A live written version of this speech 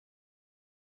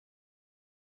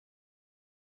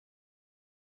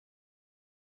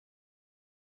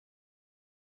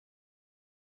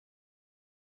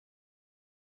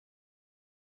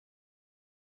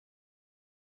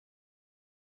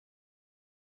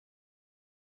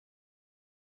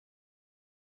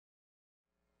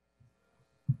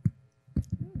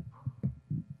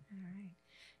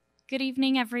Good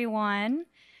evening, everyone.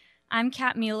 I'm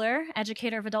Kat Mueller,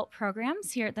 Educator of Adult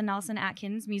Programs here at the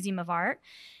Nelson-Atkins Museum of Art,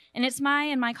 and it's my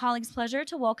and my colleagues' pleasure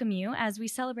to welcome you as we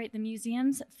celebrate the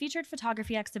museum's featured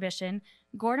photography exhibition,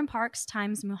 Gordon Parks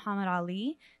Times Muhammad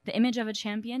Ali, The Image of a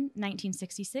Champion,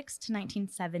 1966 to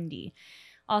 1970.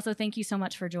 Also, thank you so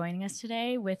much for joining us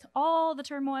today. With all the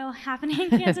turmoil happening in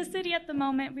Kansas City at the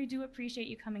moment, we do appreciate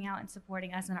you coming out and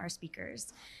supporting us and our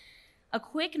speakers. A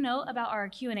quick note about our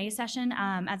Q&A session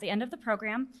at the end of the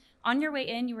program. On your way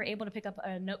in, you were able to pick up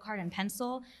a note card and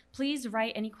pencil. Please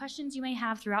write any questions you may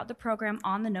have throughout the program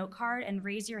on the note card and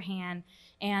raise your hand.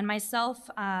 And myself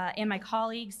and my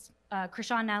colleagues,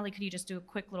 Krishan, Natalie, could you just do a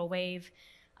quick little wave?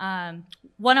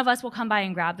 One of us will come by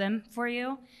and grab them for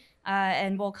you,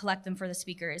 and we'll collect them for the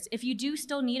speakers. If you do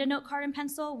still need a note card and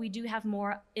pencil, we do have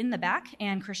more in the back,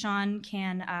 and Krishan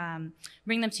can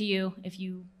bring them to you if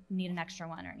you need an extra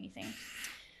one or anything.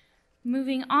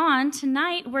 Moving on,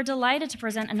 tonight we're delighted to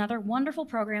present another wonderful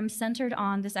program centered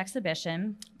on this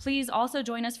exhibition. Please also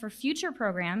join us for future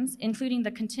programs, including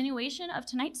the continuation of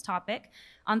tonight's topic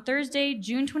on Thursday,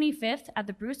 June 25th at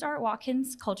the Bruce Art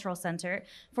Watkins Cultural Center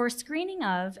for a screening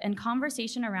of and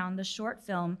conversation around the short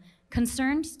film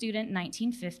Concerned Student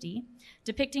 1950,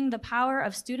 depicting the power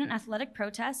of student athletic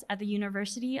protests at the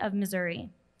University of Missouri.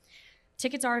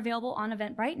 Tickets are available on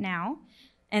Eventbrite now.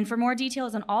 And for more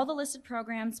details on all the listed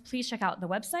programs, please check out the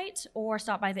website or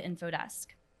stop by the info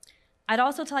desk. I'd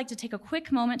also like to take a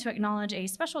quick moment to acknowledge a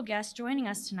special guest joining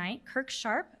us tonight, Kirk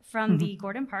Sharp from the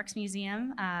Gordon Parks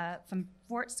Museum from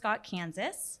Fort Scott,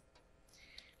 Kansas.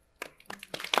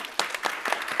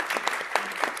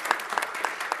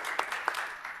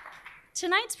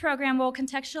 Tonight's program will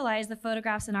contextualize the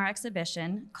photographs in our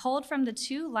exhibition, culled from the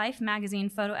two Life magazine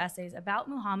photo essays about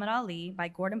Muhammad Ali by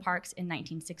Gordon Parks in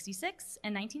 1966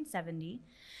 and 1970,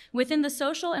 within the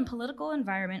social and political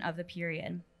environment of the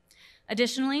period.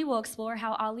 Additionally, we'll explore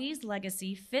how Ali's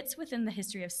legacy fits within the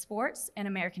history of sports and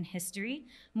American history,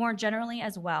 more generally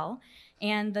as well,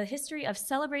 and the history of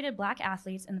celebrated Black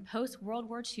athletes in the post-World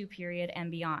War II period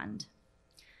and beyond.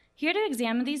 Here to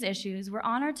examine these issues, we're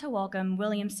honored to welcome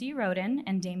William C. Rhoden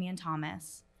and Damion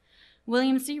Thomas.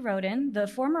 William C. Rhoden, the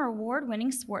former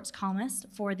award-winning sports columnist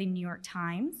for the New York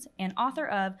Times and author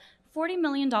of $40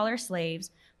 Million Slaves,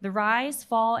 The Rise,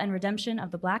 Fall, and Redemption of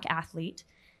the Black Athlete,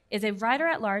 is a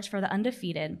writer-at-large for The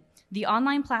Undefeated, the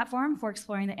online platform for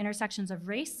exploring the intersections of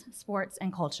race, sports,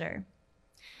 and culture.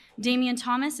 Damion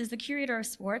Thomas is the Curator of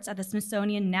Sports at the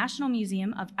Smithsonian National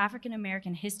Museum of African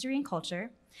American History and Culture.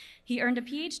 He earned a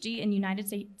PhD in United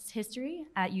States History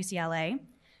at UCLA.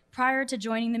 Prior to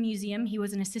joining the museum, he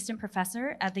was an assistant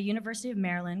professor at the University of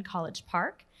Maryland, College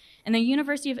Park, and the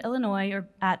University of Illinois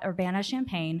at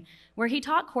Urbana-Champaign, where he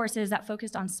taught courses that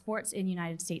focused on sports in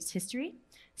United States history,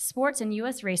 sports and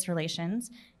U.S. race relations,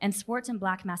 and sports and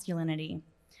Black masculinity.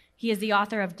 He is the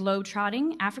author of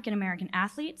Globe-Trotting, African American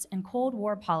Athletes, and Cold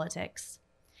War Politics.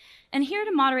 And here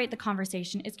to moderate the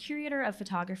conversation is Curator of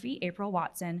Photography, April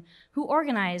Watson, who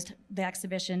organized the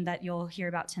exhibition that you'll hear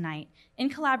about tonight in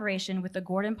collaboration with the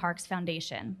Gordon Parks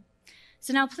Foundation.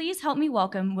 So now please help me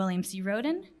welcome William C.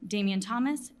 Rhoden, Damion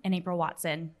Thomas, and April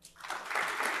Watson.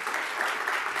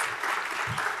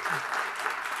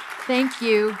 Thank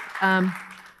you. Can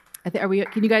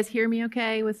you guys hear me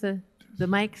okay with the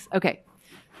mics? Okay.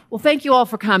 Well, thank you all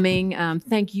for coming.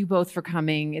 Thank you both for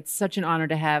coming. It's such an honor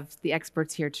to have the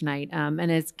experts here tonight.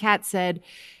 And as Kat said,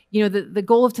 you know, the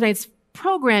goal of tonight's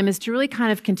program is to really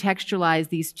kind of contextualize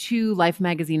these two Life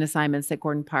magazine assignments that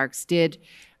Gordon Parks did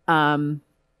that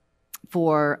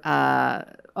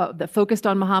focused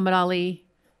on Muhammad Ali.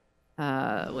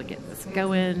 We'll get this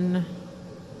going.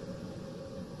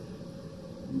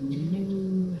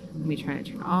 Let me try to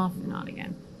turn off and on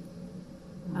again.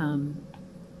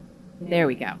 There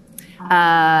we go.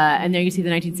 And there you see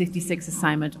the 1966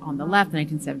 assignment on the left, the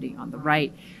 1970 on the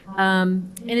right.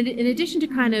 And in addition to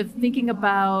kind of thinking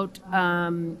about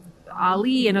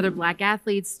Ali and other Black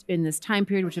athletes in this time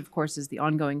period, which of course is the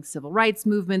ongoing civil rights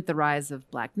movement, the rise of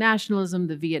Black nationalism,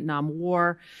 the Vietnam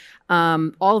War,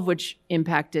 all of which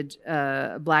impacted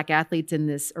Black athletes in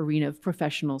this arena of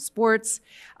professional sports.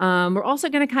 We're also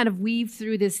going to kind of weave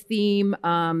through this theme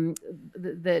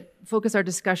that focus our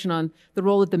discussion on the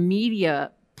role that the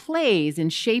media plays in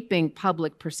shaping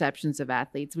public perceptions of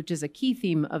athletes, which is a key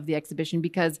theme of the exhibition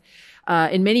because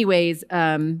in many ways,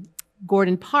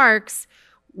 Gordon Parks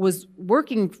was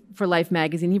working for Life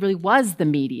magazine. He really was the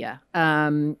media.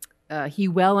 He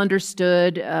well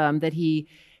understood that he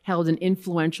held an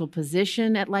influential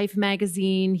position at Life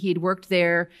magazine. He had worked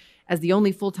there as the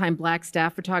only full-time Black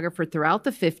staff photographer throughout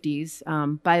the 50s.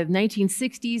 By the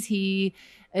 1960s, he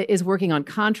is working on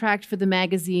contract for the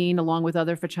magazine along with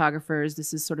other photographers.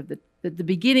 This is sort of the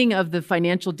beginning of the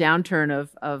financial downturn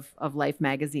of Life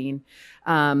magazine.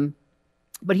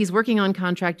 But he's working on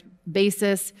contract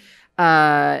basis.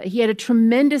 He had a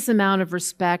tremendous amount of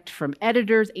respect from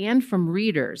editors and from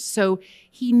readers. So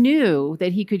he knew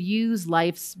that he could use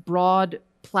Life's broad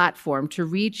platform to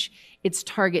reach its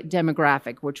target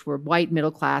demographic, which were white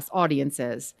middle-class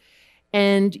audiences,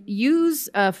 and use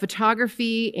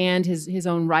photography and his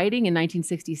own writing. In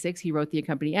 1966, he wrote the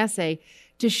accompanying essay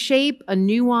to shape a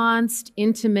nuanced,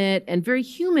 intimate, and very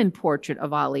human portrait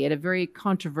of Ali at a very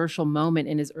controversial moment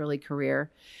in his early career.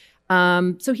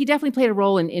 So he definitely played a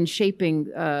role in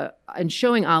shaping and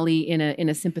showing Ali in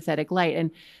a sympathetic light. And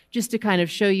just to kind of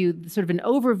show you sort of an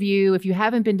overview, if you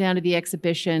haven't been down to the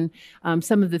exhibition,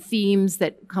 some of the themes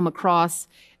that come across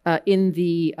in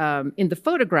the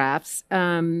photographs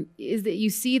is that you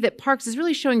see that Parks is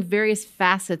really showing various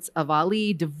facets of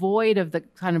Ali, devoid of the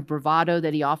kind of bravado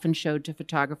that he often showed to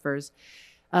photographers.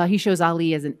 He shows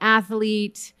Ali as an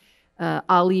athlete,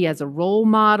 Ali as a role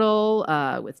model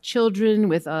with children,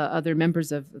 with other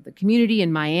members of the community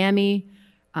in Miami.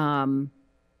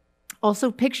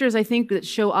 Also pictures, I think, that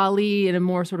show Ali in a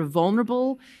more sort of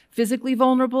vulnerable, physically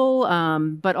vulnerable,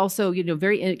 but also,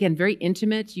 very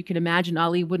intimate. You can imagine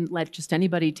Ali wouldn't let just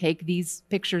anybody take these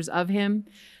pictures of him.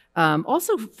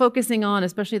 Also focusing on,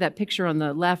 especially that picture on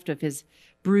the left of his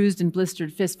bruised and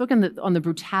blistered fist, focusing on the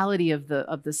brutality of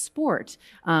the sport,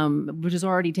 which is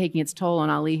already taking its toll on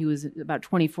Ali, who was about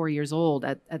 24 years old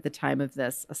at the time of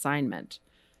this assignment.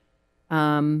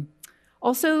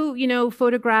 Also,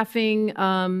 photographing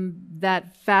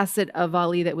that facet of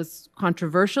Ali that was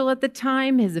controversial at the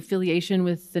time, his affiliation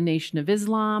with the Nation of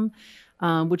Islam,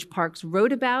 which Parks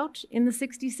wrote about in the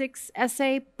 66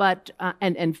 essay, but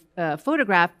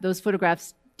those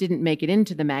photographs didn't make it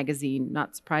into the magazine,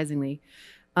 not surprisingly.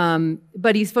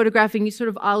 But he's photographing sort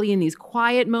of Ali in these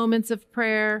quiet moments of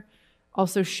prayer,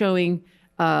 also showing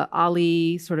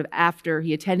Ali sort of after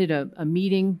he attended a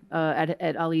meeting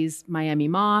at Ali's Miami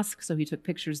mosque, so he took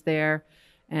pictures there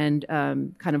and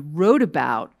kind of wrote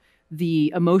about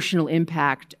the emotional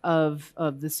impact of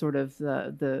the sort of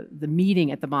the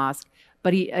meeting at the mosque.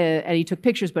 But he took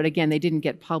pictures, but again, they didn't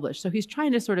get published. So he's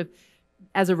trying to sort of,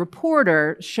 as a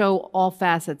reporter, show all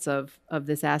facets of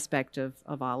this aspect of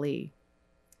Ali.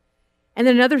 And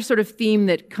then another sort of theme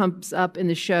that comes up in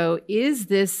the show is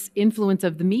this influence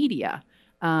of the media.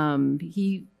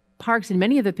 Parks in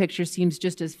many of the pictures seems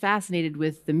just as fascinated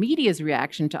with the media's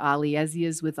reaction to Ali as he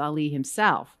is with Ali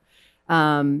himself.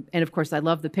 And of course, I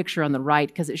love the picture on the right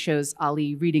because it shows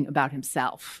Ali reading about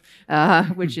himself,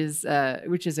 which is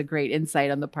a great insight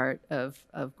on the part of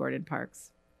Gordon Parks.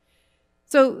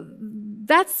 So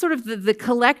that's sort of the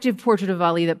collective portrait of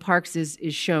Ali that Parks is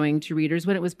showing to readers.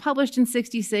 When it was published in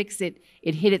 66, it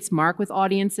hit its mark with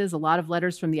audiences. A lot of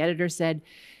letters from the editor said,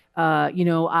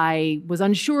 I was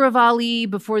unsure of Ali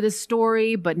before this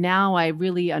story, but now I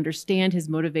really understand his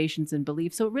motivations and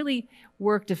beliefs. So it really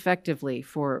worked effectively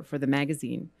for the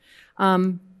magazine. But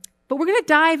we're going to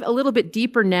dive a little bit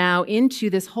deeper now into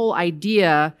this whole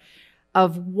idea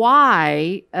of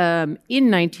why, in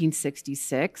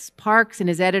 1966, Parks and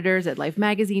his editors at Life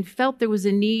magazine felt there was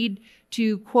a need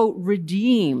to, quote,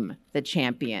 redeem the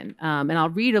champion. And I'll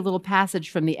read a little passage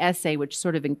from the essay, which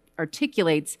sort of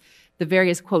articulates the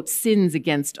various, quote, sins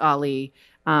against Ali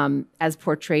as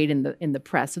portrayed in the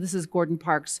press. So this is Gordon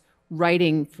Parks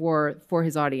writing for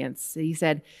his audience. He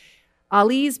said,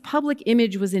 Ali's public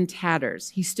image was in tatters.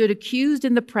 He stood accused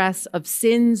in the press of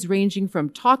sins ranging from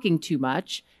talking too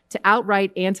much to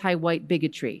outright anti-white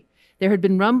bigotry. There had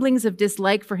been rumblings of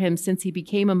dislike for him since he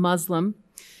became a Muslim.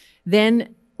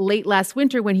 Then, late last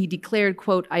winter, when he declared,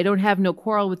 quote, I don't have no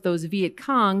quarrel with those Viet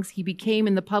Congs, he became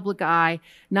in the public eye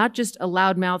not just a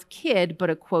loudmouth kid, but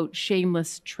a, quote,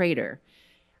 shameless traitor.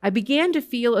 I began to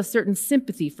feel a certain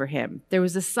sympathy for him. There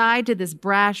was a side to this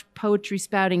brash,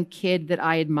 poetry-spouting kid that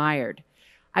I admired.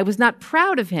 I was not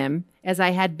proud of him as I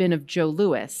had been of Joe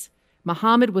Louis.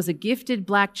 Muhammad was a gifted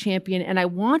black champion, and I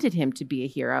wanted him to be a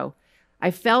hero.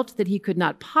 I felt that he could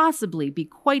not possibly be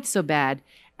quite so bad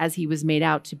as he was made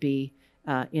out to be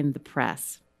in the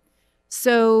press.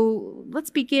 So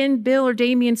let's begin, Bill or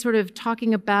Damion, sort of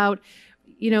talking about,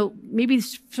 maybe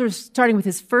sort of starting with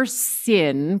his first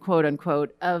sin, quote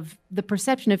unquote, of the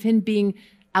perception of him being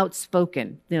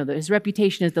outspoken. His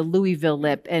reputation as the Louisville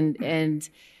lip, and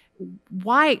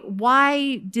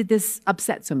why did this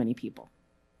upset so many people?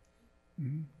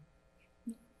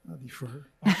 I'll defer.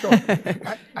 Sure.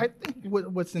 I think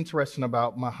what's interesting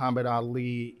about Muhammad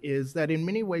Ali is that in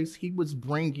many ways he was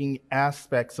bringing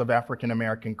aspects of African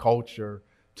American culture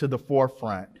to the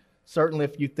forefront. Certainly,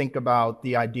 if you think about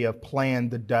the idea of playing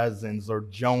the dozens or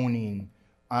joning,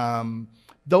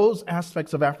 those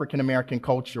aspects of African American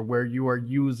culture where you are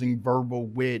using verbal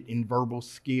wit and verbal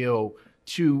skill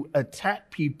to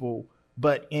attack people,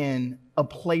 but in a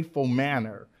playful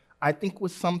manner, I think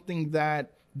was something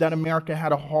that America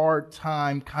had a hard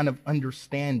time kind of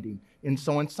understanding. And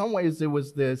so in some ways, it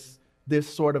was this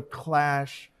sort of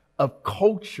clash of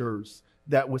cultures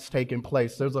that was taking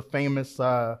place. There's a famous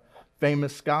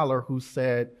scholar who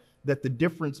said that the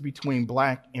difference between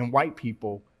black and white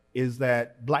people is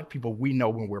that black people, we know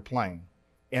when we're playing.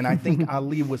 And I think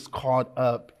Ali was caught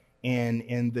up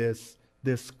in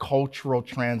this cultural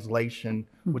translation,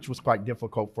 which was quite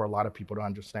difficult for a lot of people to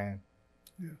understand.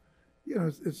 Yeah, you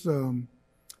know, it's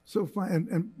so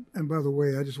fun. And by the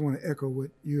way, I just want to echo what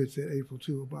you had said, April,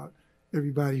 too, about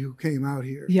everybody who came out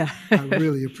here. Yeah. I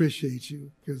really appreciate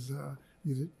you because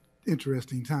these are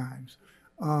interesting times.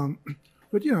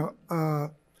 But, you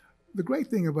know, the great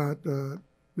thing about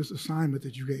this assignment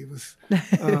that you gave us,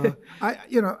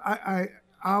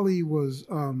 Ali was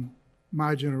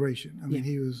my generation. I mean,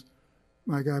 he was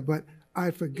my guy, but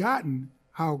I'd forgotten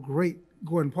how great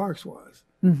Gordon Parks was.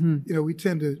 Mm-hmm. You know, we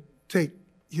tend to take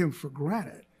him for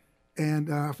granted.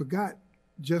 And I forgot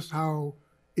just how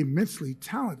immensely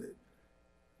talented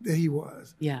that he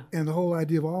was. Yeah. And the whole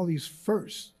idea of all these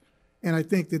firsts. And I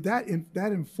think that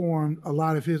informed a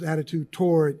lot of his attitude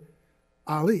toward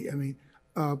Ali. I mean,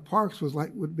 Parks would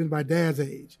have been my dad's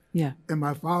age. Yeah. And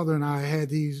my father and I had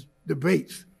these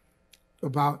debates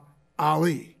about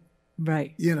Ali.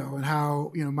 Right. You know, and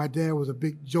how, you know, my dad was a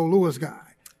big Joe Louis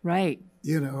guy. Right.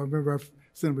 You know, I remember I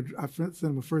sent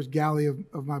him a first galley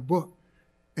of my book.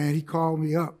 And he called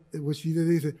me up, which he did.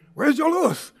 He said, "Where's Joe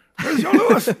Louis? Where's Joe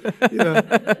Louis?"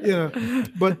 you know.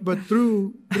 But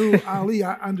through Ali,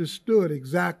 I understood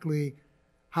exactly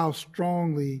how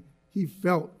strongly he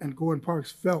felt and Gordon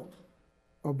Parks felt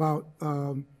about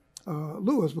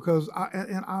Louis, because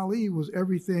and Ali was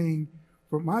everything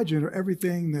for my generation,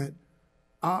 everything that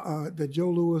Joe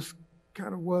Louis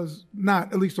kind of was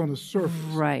not, at least on the surface.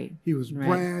 Right. He was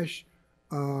brash.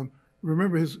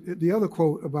 Remember the other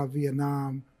quote about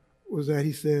Vietnam was that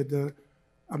he said,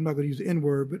 I'm not going to use the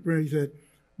N-word, but he said,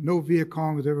 "No Viet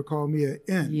Cong has ever called me an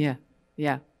N." Yeah,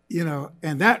 yeah. You know,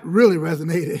 and that really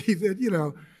resonated. He said, you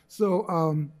know, so,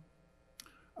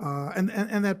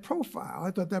 and that profile,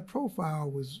 I thought that profile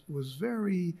was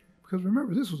very, because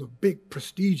remember, this was a big,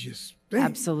 prestigious thing.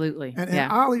 Absolutely. And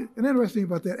Ali, and interesting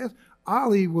about that,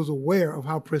 Ali was aware of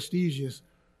how prestigious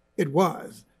it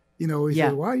was. You know, he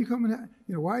said, "Why are you coming out?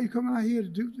 You know, why are you coming out here to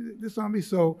do this on me?"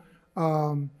 So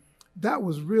that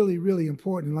was really, really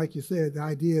important. And like you said, the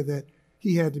idea that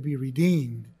he had to be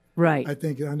redeemed. Right. I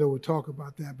think, I know we'll talk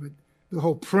about that, but the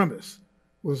whole premise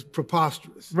was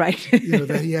preposterous. Right. You know,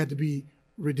 that he had to be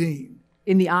redeemed.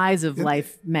 In the eyes of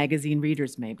Life magazine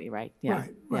readers, maybe, right? Yeah.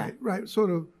 Right. Sort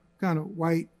of kind of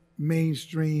white,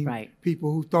 mainstream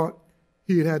people who thought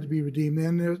he had to be redeemed.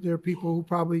 And there are people who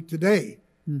probably today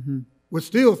would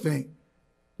still think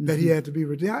that he had to be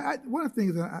redeemed. One of the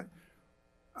things that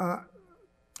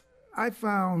I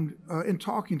found in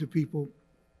talking to people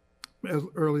as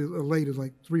late as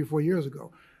like 3 or 4 years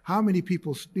ago, how many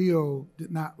people still did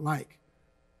not like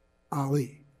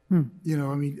Ali. You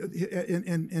know, I mean,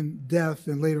 in death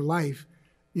and later life,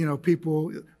 you know,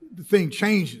 the thing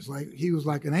changes. Like, he was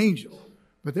like an angel.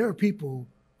 But there are people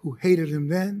who hated him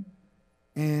then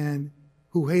and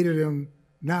who hated him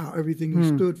now, everything he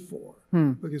stood for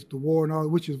against the war and all,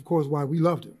 which is, of course, why we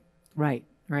loved him. Right,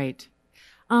 right.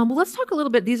 Well, let's talk a little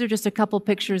bit. These are just a couple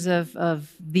pictures of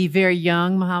the very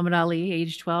young Muhammad Ali,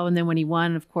 age 12, and then when he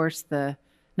won, of course, the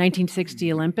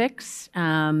 1960 Olympics,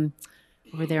 over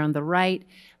there on the right.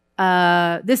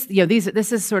 This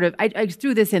is sort of, I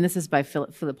threw this in. This is by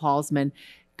Philip Halsman,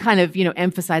 kind of, you know,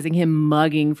 emphasizing him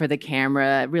mugging for the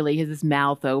camera, really his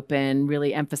mouth open,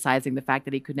 really emphasizing the fact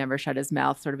that he could never shut his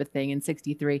mouth, sort of a thing in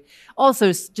 63. Also,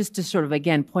 just to sort of,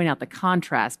 again, point out the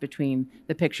contrast between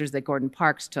the pictures that Gordon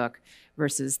Parks took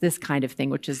versus this kind of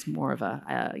thing, which is more of a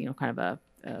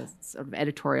sort of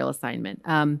editorial assignment.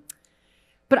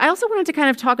 But I also wanted to kind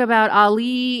of talk about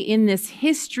Ali in this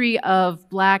history of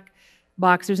Black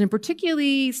boxers, and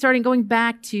particularly going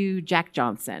back to Jack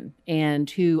Johnson, and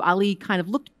who Ali kind of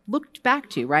looked back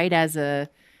to, right,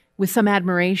 with some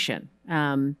admiration,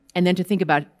 and then to think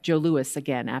about Joe Louis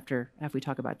again after we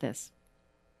talk about this.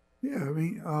 Yeah, I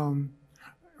mean, I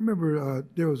remember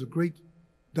there was a great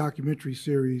documentary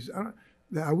series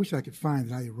that I wish I could find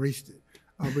it. I erased it,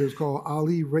 but it was called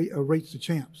Ali Rates the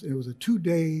Champs. And it was a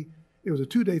two-day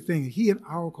thing. He and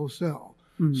Al Cosell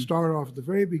started off at the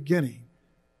very beginning.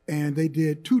 And they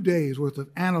did 2 days worth of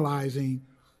analyzing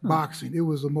boxing. It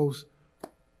was the most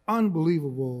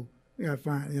unbelievable thing I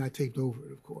find, and I taped over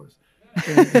it, of course.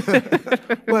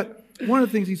 But one of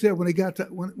the things he said when he got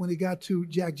to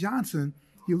Jack Johnson,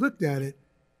 he looked at it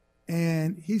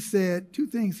and he said two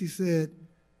things. He said,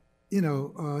 he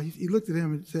looked at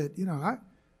him and said,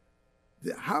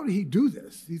 how did he do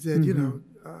this? He said,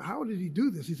 how did he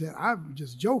do this? He said, I'm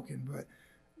just joking, but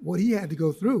what he had to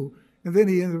go through. And then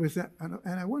he ended up saying,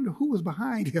 and I wonder who was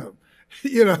behind him,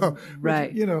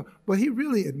 Right. But he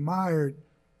really admired,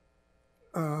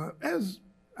 as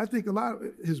I think a lot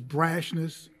of his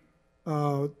brashness,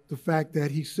 the fact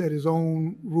that he set his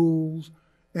own rules,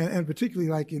 and particularly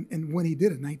like in when he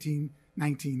did it,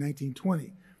 1919,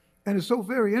 1920. And it's so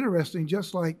very interesting,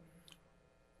 just like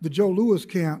the Joe Louis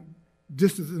camp,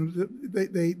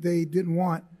 they didn't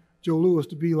want Joe Louis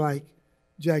to be like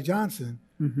Jack Johnson.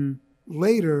 Mm-hmm.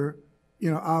 Later,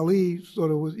 Ali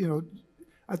sort of was,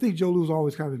 I think Joe Louis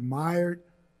always kind of admired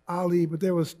Ali, but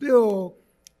there was still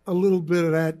a little bit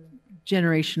of that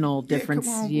generational difference.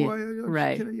 Come on, boy.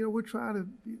 Right. We're trying to,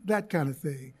 that kind of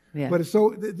thing. Yeah. But it's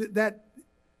so, that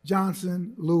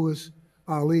Johnson, Louis,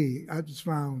 Ali, I just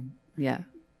found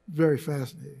very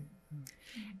fascinating.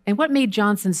 And what made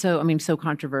Johnson so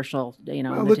controversial,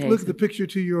 Well, look at the picture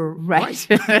to your right.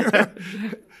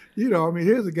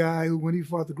 Here's a guy who, when he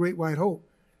fought the Great White Hope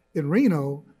in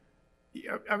Reno,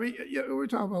 we're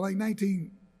talking about like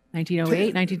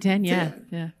 1908, 1910,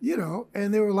 yeah.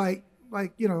 And they were like,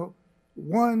 the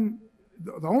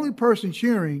only person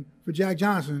cheering for Jack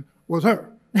Johnson was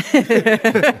her,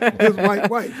 his white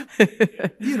wife.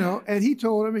 And he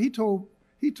told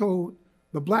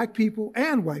the black people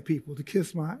and white people to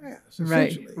kiss my ass.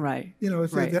 Essentially. Right. It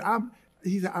said that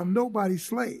he said, I'm nobody's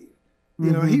slave.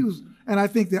 Mm-hmm. He was, and I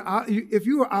think that if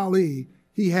you were Ali,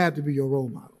 he had to be your role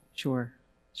model. Sure.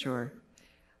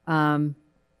 And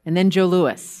then Joe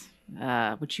Louis,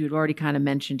 which you had already kind of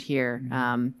mentioned here.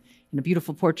 In a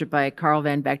beautiful portrait by Carl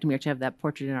Van Bactemere, to have that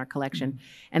portrait in our collection.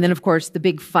 And then, of course, the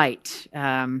big fight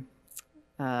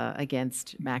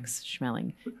against Max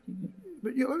Schmeling.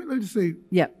 But let me just say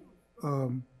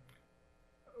one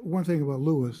thing about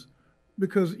Louis,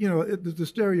 because, the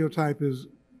stereotype is,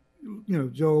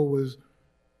 Joe was,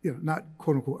 not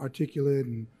quote-unquote articulate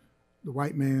and the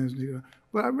white man's,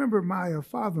 But I remember my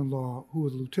father-in-law, who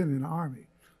was a lieutenant in the Army,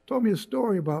 told me a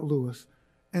story about Louis.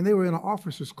 And they were in an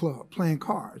officers club playing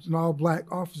cards, an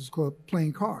all-black officers club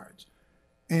playing cards.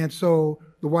 And so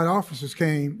the white officers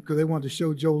came because they wanted to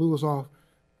show Joe Louis off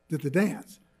at the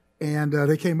dance. And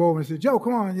they came over and said, Joe,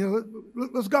 come on,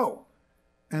 let's go.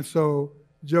 And so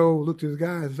Joe looked at his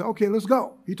guys and said, okay, let's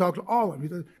go. He talked to all of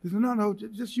them. He said, no,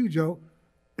 just you, Joe.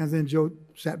 And then Joe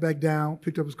sat back down,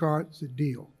 picked up his card, and said,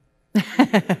 deal.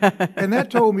 And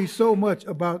that told me so much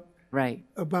about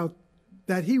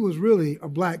that he was really a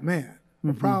black man.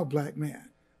 A proud black man.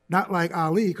 Not like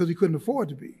Ali, because he couldn't afford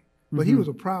to be, but he was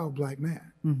a proud black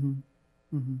man.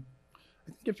 I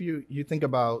think if you think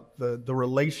about the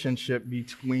relationship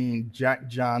between Jack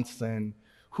Johnson,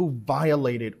 who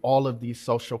violated all of these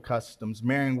social customs,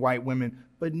 marrying white women,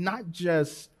 but not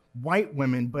just white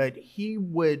women, but he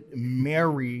would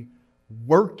marry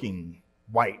working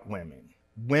white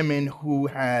women who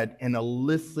had an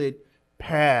illicit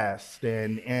past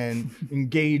and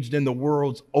engaged in the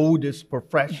world's oldest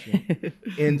profession.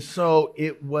 And so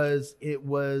it was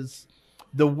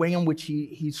the way in which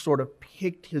he sort of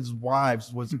picked his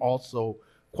wives was also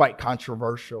quite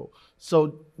controversial.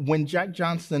 So when Jack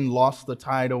Johnson lost the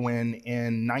title in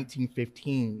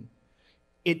 1915,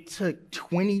 it took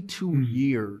 22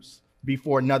 years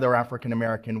before another African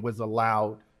American was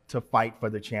allowed to fight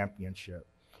for the championship.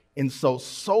 And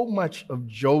so much of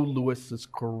Joe Louis's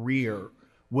career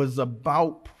was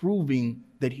about proving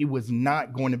that he was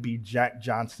not going to be Jack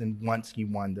Johnson once he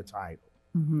won the title.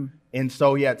 And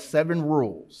so he had 7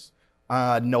 rules.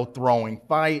 No throwing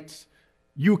fights.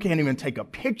 You can't even take a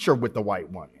picture with the white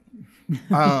woman.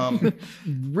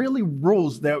 Really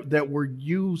rules that were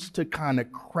used to kind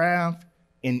of craft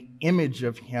an image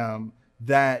of him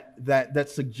that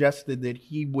suggested that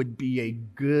he would be a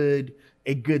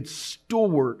good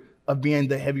steward of being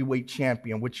the heavyweight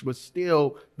champion, which was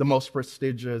still the most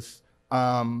prestigious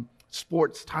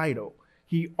sports title.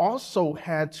 He also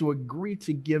had to agree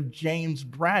to give James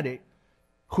Braddock,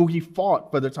 who he fought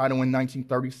for the title in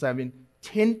 1937,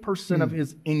 10% of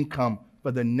his income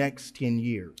for the next 10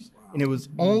 years. Wow. And it was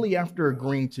only after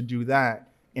agreeing to do that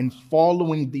and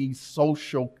following these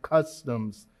social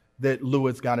customs that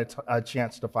Louis got a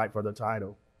chance to fight for the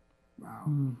title.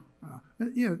 Wow.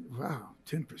 Wow.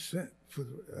 10% for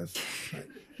that's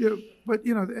but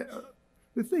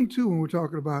the thing too when we're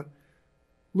talking about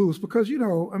Louis, because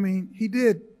he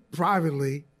did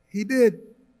privately he did,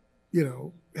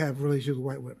 have relationships with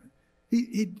white women.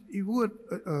 He would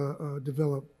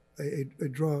develop a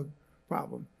drug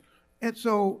problem. And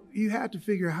so you had to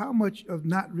figure how much of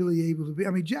not really able to be. I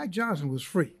mean, Jack Johnson was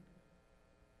free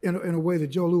in a way that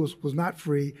Joe Louis was not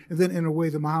free, and then in a way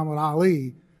that Muhammad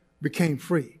Ali became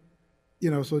free.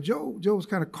 So Joe was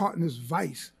kind of caught in this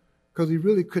vice because he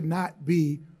really could not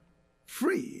be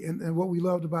free. And what we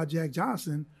loved about Jack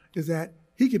Johnson is that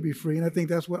he could be free. And I think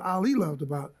that's what Ali loved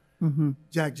about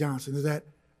Jack Johnson, is that,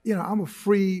 I'm a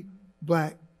free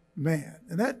black man.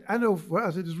 And that, I know for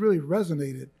us, it just really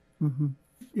resonated,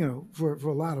 for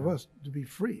a lot of us to be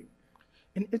free.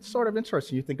 And it's sort of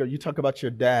interesting. You talk about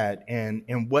your dad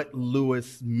and what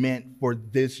Louis meant for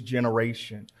this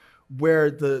generation, where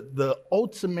the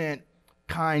ultimate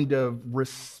kind of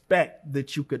respect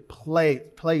that you could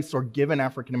place or give an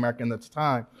African American at the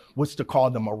time was to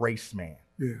call them a race man.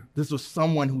 Yeah. This was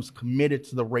someone who's committed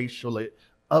to the racial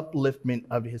upliftment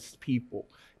of his people.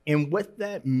 And what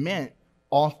that meant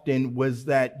often was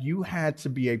that you had to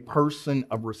be a person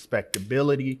of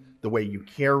respectability, the way you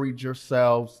carried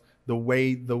yourselves, the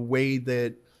way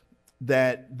that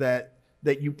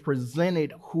you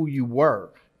presented who you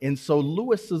were. And so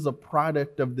Louis is a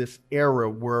product of this era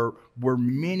where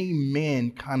many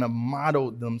men kind of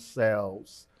modeled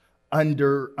themselves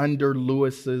under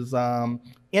Louis's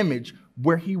image,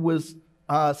 where he was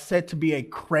said to be a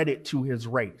credit to his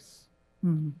race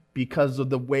because of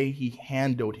the way he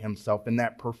handled himself and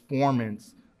that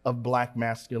performance of black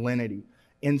masculinity.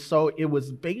 And so it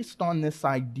was based on this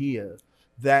idea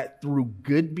that through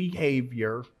good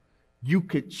behavior, you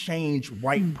could change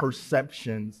white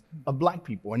perceptions of black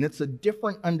people. And it's a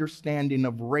different understanding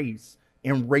of race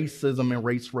and racism and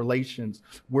race relations,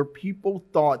 where people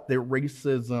thought that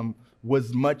racism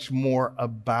was much more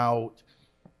about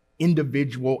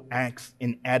individual acts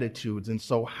and attitudes. And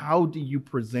so how do you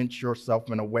present yourself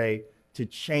in a way to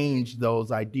change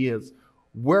those ideas?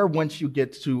 Where once you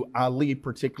get to Ali,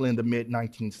 particularly in the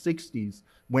mid-1960s,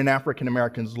 when African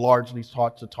Americans largely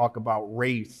sought to talk about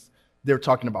race, they're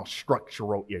talking about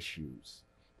structural issues.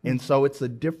 And so it's a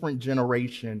different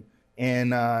generation,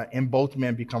 and both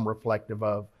men become reflective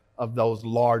of those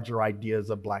larger ideas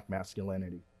of black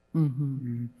masculinity.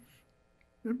 And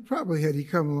probably had he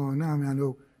come along now, I mean, I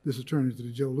know this will turn into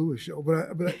the Joe Louis show,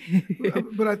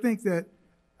 but I think that,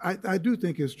 I do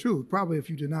think it's true. Probably if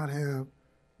you did not have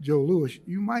Joe Louis,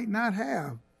 you might not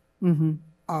have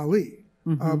Ali.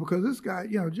 Because this guy,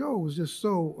 Joe was just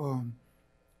so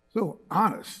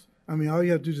honest. I mean, all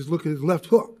you have to do is just look at his left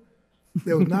hook.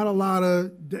 There was not a lot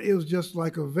of, it was just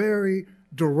like a very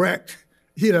direct,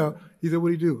 he said, what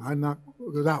do you do? I knock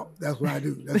it out. That's what I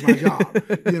do. That's my job,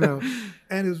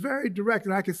 And it was very direct,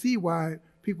 and I could see why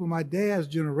people my dad's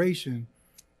generation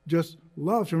just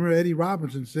loved him. Remember, Eddie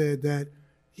Robinson said that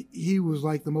he was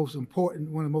like one of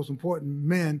the most important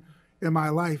men in my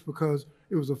life, because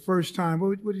it was the first time,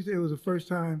 what did you say? It was the first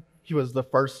time? He was the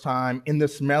first time in the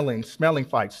smelling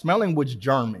fight. Smelling was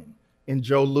German, and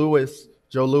Joe Louis,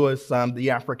 the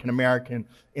African American.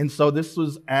 And so this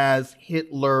was as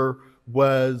Hitler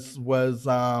was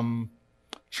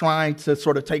trying to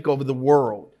sort of take over the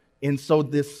world. And so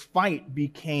this fight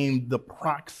became the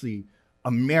proxy,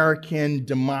 American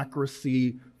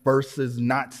democracy versus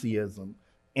Nazism.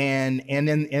 And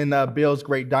in Bill's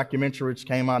great documentary, which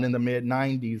came out in the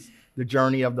mid-90s, The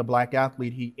Journey of the Black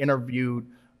Athlete, he interviewed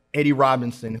Eddie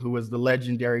Robinson, who was the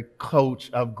legendary coach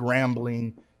of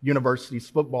Grambling University's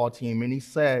football team. And he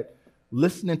said,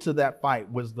 listening to that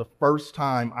fight was the first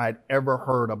time I'd ever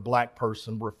heard a black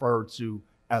person referred to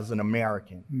as an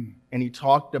American. And he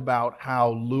talked about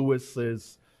how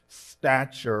Louis's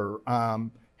stature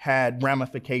had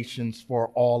ramifications for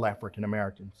all African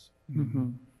Americans.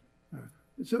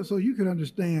 So you could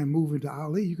understand moving to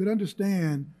Ali. You could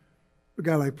understand a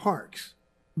guy like Parks.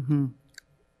 And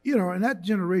that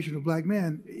generation of black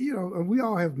men, and we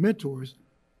all have mentors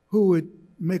who would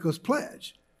make us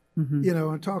pledge,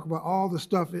 and talk about all the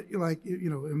stuff,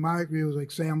 in my career, it was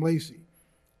like Sam Lacey,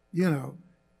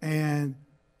 and,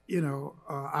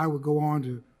 I would go on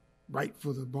to write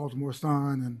for the Baltimore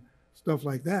Sun and stuff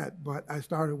like that. But I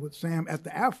started with Sam at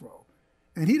the Afro,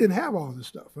 and he didn't have all this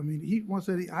stuff. I mean, he once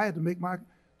said I had to make my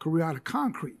career out of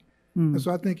concrete. And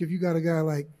so I think if you got a guy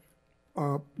like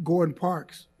Gordon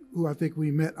Parks, who I think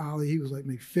we met Ali, he was like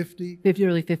maybe 50.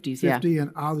 Early 50s, yeah. 50,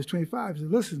 and Ali's 25. He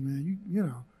said, listen, man,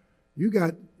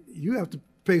 you have to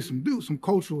pay some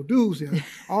cultural dues here.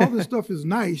 All this stuff is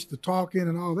nice, the talking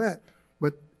and all that,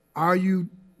 but are you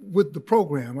with the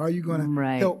program? Are you going to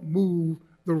help move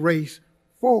the race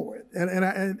forward?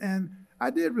 And I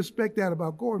did respect that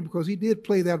about Gordon, because he did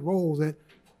play that role that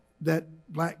that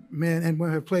black men and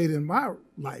women have played in my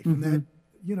life, and that,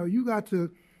 you know,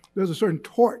 there's a certain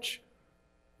torch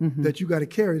that you got to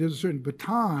carry. There's a certain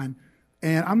baton,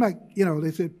 and I'm not, you know,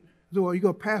 they said, well, you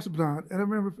go pass the baton, and I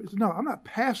remember, no, I'm not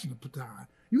passing the baton.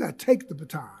 You got to take the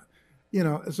baton, you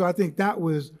know. And so I think that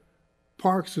was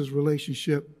Parks's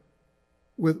relationship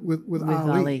with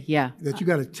Ali. Yeah, that you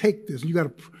got to take this, and you got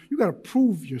to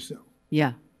prove yourself.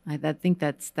 Yeah, I think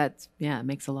that's yeah, it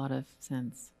makes a lot of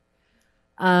sense.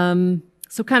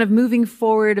 So kind of moving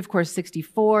forward, of course,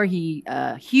 64, he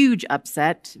huge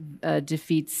upset,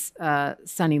 defeats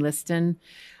Sonny Liston.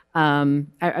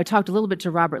 I talked a little bit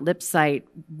to Robert Lipsyte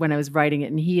when I was writing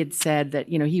it, and he had said that,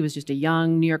 you know, he was just a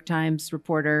young New York Times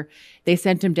reporter. They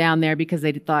sent him down there because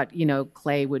they thought, you know,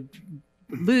 Clay would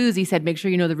lose. He said, make sure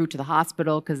you know the route to the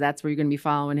hospital because that's where you're going to be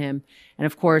following him. And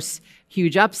of course,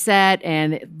 huge upset,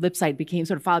 and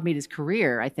Lipsyte made his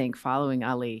career, I think, following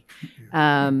Ali.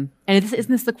 And isn't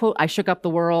this the quote, I shook up the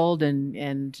world,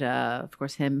 and of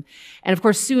course him. And of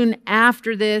course, soon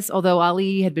after this, although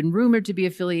Ali had been rumored to be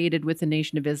affiliated with the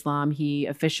Nation of Islam, he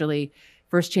officially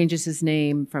first changes his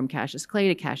name from Cassius Clay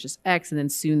to Cassius X, and then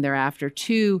soon thereafter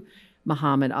to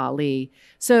Muhammad Ali.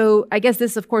 So I guess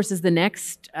this, of course, is the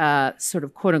next sort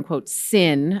of quote-unquote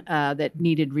sin that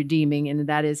needed redeeming, and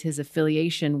that is his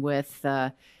affiliation with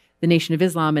the Nation of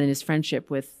Islam and his friendship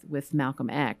with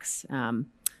Malcolm X.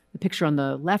 The picture on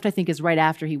the left, I think, is right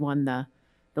after he won the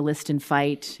Liston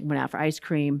fight, went out for ice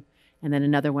cream, and then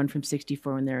another one from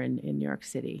 64 when they're in New York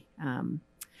City.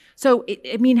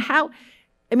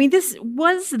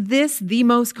 Was this the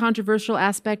most controversial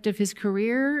aspect of his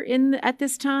career at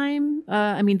this time?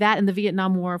 I mean, that and the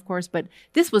Vietnam War, of course, but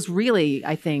this was really,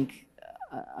 I think,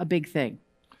 a big thing.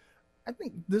 I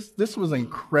think this was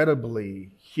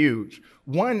incredibly huge.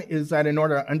 One is that in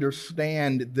order to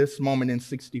understand this moment in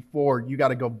 64, you got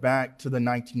to go back to the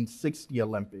 1960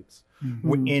 Olympics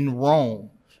in Rome,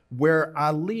 where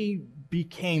Ali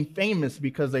became famous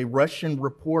because a Russian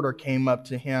reporter came up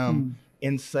to him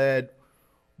and said,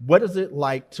 what is it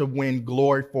like to win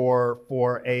glory for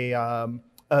a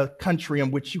country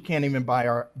in which you can't even buy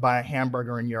a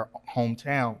hamburger in your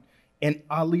hometown? And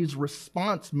Ali's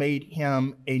response made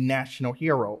him a national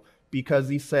hero because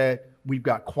he said, we've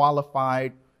got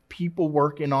qualified people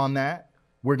working on that.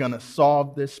 We're going to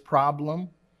solve this problem.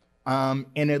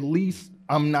 And at least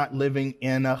I'm not living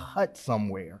in a hut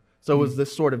somewhere. So it was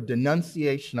this sort of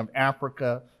denunciation of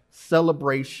Africa,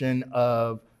 celebration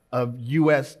of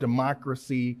U.S.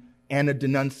 democracy, and a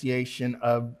denunciation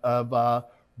of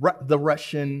the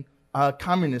Russian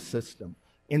communist system.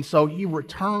 And so he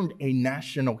returned a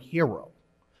national hero.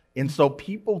 And so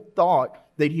people thought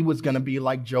that he was going to be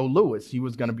like Joe Louis. He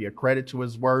was going to be a credit to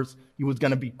his words. He was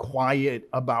going to be quiet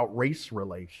about race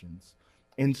relations.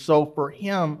 And so for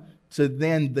him to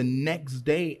then the next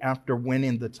day after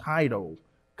winning the title,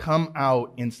 come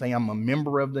out and say, I'm a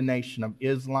member of the Nation of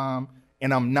Islam,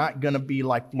 and I'm not going to be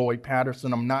like Floyd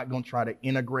Patterson. I'm not going to try to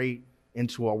integrate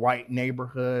into a white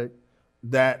neighborhood,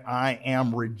 that I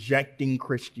am rejecting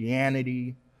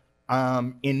Christianity,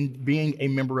 in being a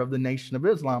member of the Nation of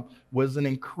Islam was an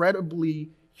incredibly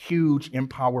huge and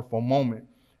powerful moment.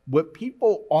 What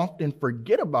people often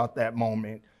forget about that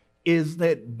moment is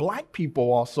that Black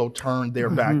people also turned their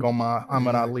back on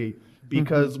Muhammad Ali.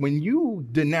 Because when you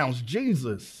denounce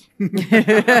Jesus in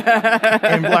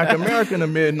Black America in the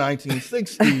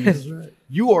mid-1960s,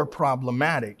 you are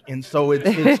problematic. And so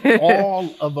it's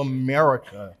all of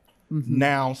America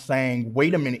now saying,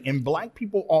 wait a minute. And Black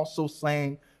people also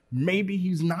saying, maybe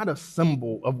he's not a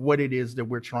symbol of what it is that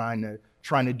we're trying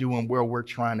to do and where we're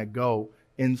trying to go.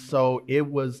 And so it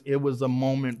was a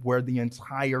moment where the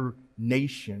entire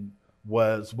nation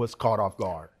was caught off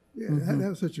guard. Yeah, that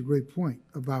was such a great point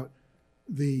about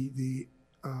the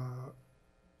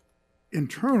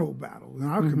internal battle in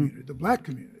our community, the Black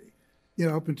community, you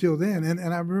know, up until then.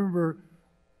 And I remember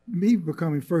me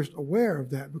becoming first aware of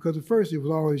that, because at first it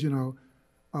was always,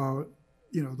 the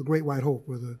Great White Hope,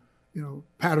 or the,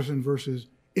 Patterson versus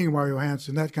Ingmar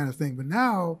Johansson, that kind of thing. But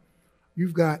now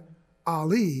you've got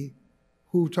Ali,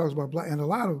 who talks about Black, and a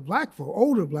lot of Black folk,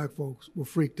 older Black folks, were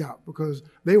freaked out because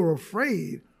they were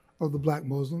afraid of the Black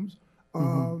Muslims.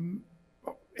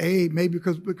 Maybe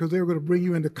because they were going to bring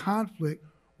you into conflict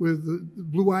with the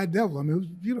blue-eyed devil. I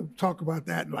mean, talk about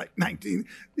that in like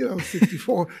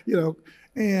 1964,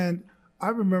 And I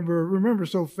remember,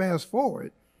 so fast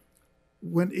forward,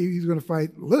 when he's going to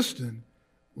fight Liston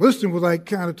was like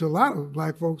kind of, to a lot of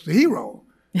Black folks, the hero,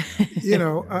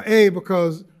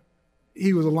 because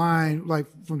he was aligned like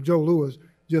from Joe Louis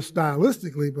just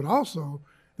stylistically, but also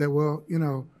that,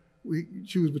 we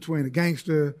choose between a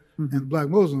gangster and Black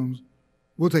Muslims.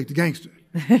 we'll take the gangster.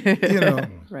 You know,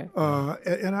 Right.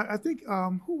 And I think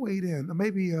who weighed in?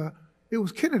 Maybe it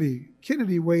was Kennedy.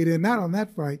 Kennedy weighed in, not on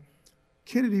that fight.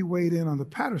 Kennedy weighed in on the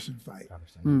Patterson fight.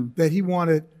 That he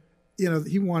wanted,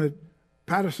 he wanted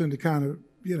Patterson to kind of,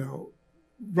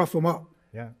 rough him up.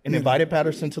 Yeah, and invited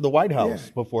Patterson to the White House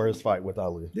before his fight with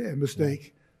Ali. Yeah,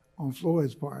 mistake on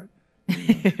Floyd's part.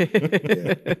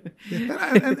 Yeah.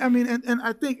 And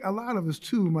I think a lot of us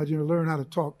too, learn how to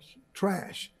talk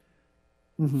trash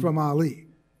from Ali,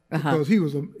 because he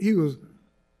was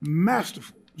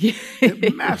masterful,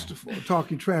 masterful at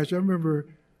talking trash. I remember,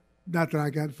 not that I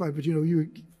got to fight, but you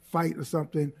would fight or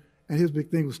something, and his big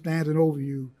thing was standing over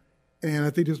you, and I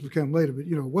think this would come later. But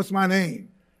what's my name?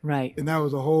 Right. And that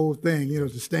was the whole thing, to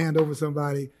stand over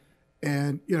somebody,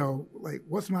 and like,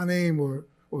 what's my name, or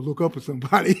look up at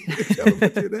somebody, tell them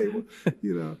what's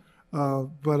your name,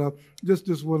 But just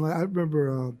this one, I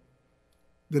remember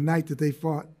the night that they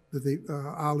fought,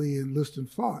 Ali and Liston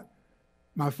fought.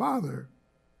 My father,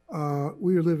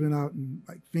 we were living out in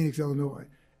like Phoenix, Illinois,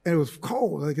 and it was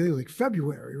cold, it was like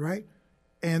February, right?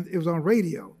 And it was on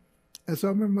radio, and so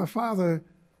I remember my father,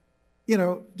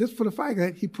 just for the fight,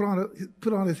 he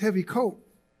put on his heavy coat,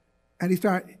 and he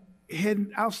started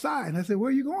heading outside. And I said, "Where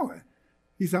are you going?"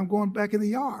 He said, "I'm going back in the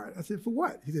yard." I said, "For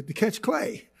what?" He said, "To catch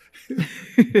Clay,"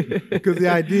 because the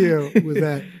idea was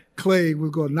that Clay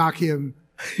was going to knock him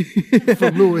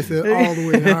from Lewis all the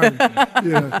way to Harvey.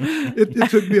 It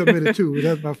took me a minute too, but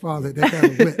that's my father. That kind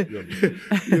of wit.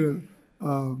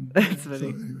 That's funny. So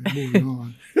anyway, moving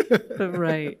on.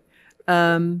 Right.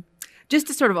 Just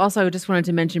to sort of also just wanted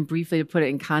to mention briefly, to put it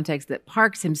in context, that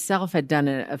Parks himself had done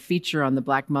a feature on the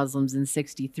Black Muslims in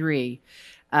 '63.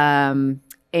 And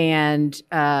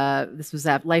this was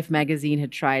that Life magazine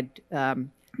had tried,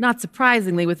 not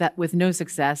surprisingly, with no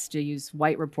success, to use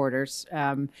white reporters.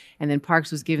 And then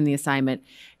Parks was given the assignment.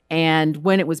 And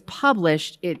when it was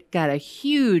published, it got a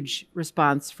huge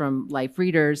response from Life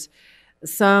readers.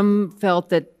 Some felt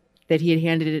that he had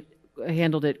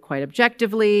handled it quite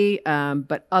objectively,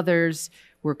 but others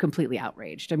were completely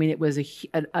outraged. I mean, it was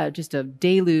just a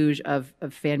deluge of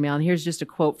fan mail. And here's just a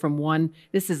quote from one.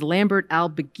 This is Lambert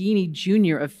Albaghini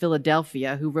Jr. of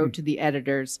Philadelphia, who wrote to the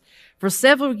editors, "For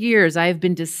several years, I have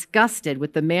been disgusted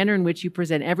with the manner in which you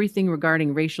present everything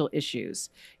regarding racial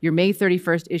issues. Your May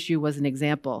 31st issue was an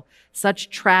example. Such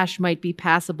trash might be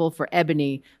passable for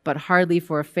Ebony, but hardly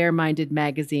for a fair-minded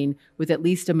magazine with at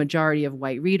least a majority of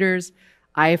white readers.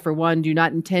 I, for one, do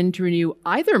not intend to renew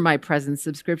either my present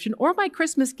subscription or my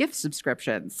Christmas gift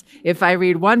subscriptions if I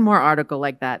read one more article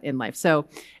like that in Life." So,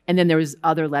 and then there was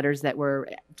other letters that were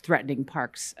threatening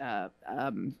Parks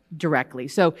directly.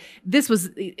 So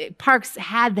Parks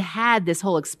had this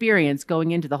whole experience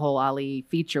going into the whole Ali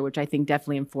feature, which I think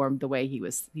definitely informed the way he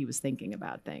was thinking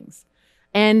about things.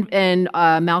 And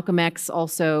Malcolm X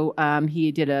also,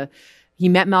 he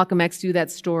met Malcolm X through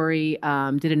that story,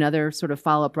 did another sort of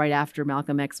follow-up right after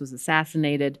Malcolm X was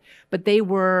assassinated. But they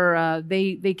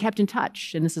kept in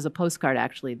touch. And this is a postcard,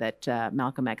 actually, that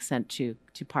Malcolm X sent to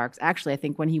Parks. Actually, I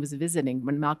think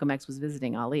when Malcolm X was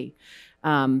visiting Ali.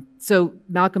 So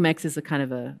Malcolm X is a kind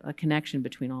of a connection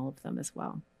between all of them as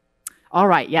well. All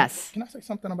right, yes. Can I say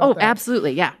something about that? Oh,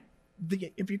 absolutely, yeah.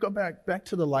 If you go back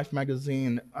to the Life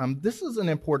magazine, this is an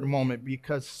important moment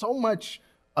because so much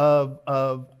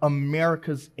of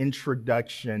America's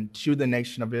introduction to the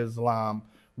Nation of Islam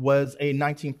was a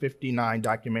 1959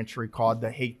 documentary called The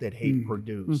Hate That Hate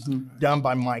Produced, done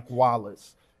by Mike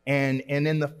Wallace. And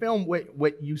in the film,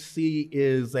 what you see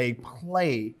is a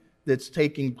play that's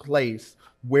taking place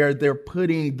where they're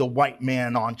putting the white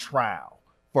man on trial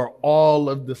for all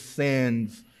of the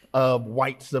sins of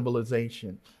white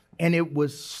civilization. And it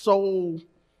was so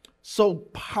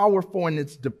powerful in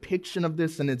its depiction of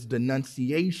this and its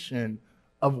denunciation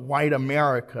of white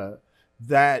America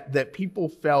that people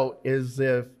felt as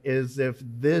if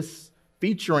this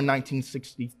feature in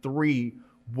 1963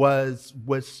 was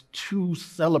too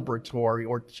celebratory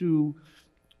or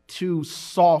too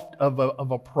soft of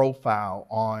a profile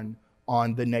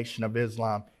on the Nation of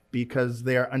Islam, because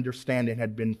their understanding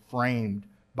had been framed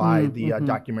by the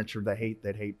documentary The Hate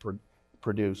That Hate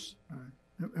Produced.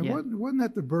 And wasn't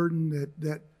that the burden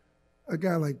that a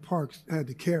guy like Parks had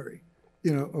to carry,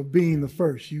 of being the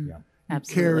first? You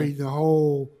carry the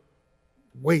whole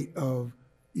weight of,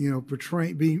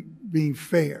 portraying, being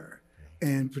fair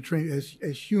and portraying as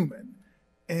human.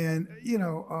 And,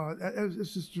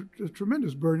 it's just a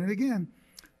tremendous burden. And again,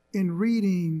 in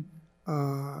reading,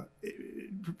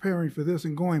 preparing for this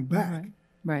and going back,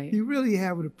 right. You really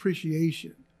have an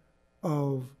appreciation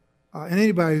of, and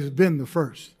anybody who's been the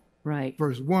first. Right.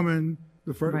 First woman,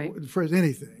 the first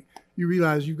anything. You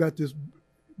realize you've got this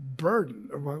burden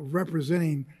of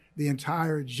representing the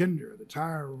entire gender, the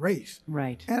entire race.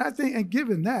 Right. And I think, and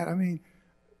given that, I mean,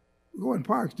 Gordon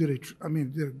Parks did a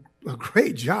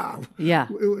great job. Yeah.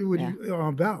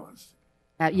 On balance.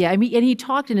 Yeah, I mean, and he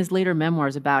talked in his later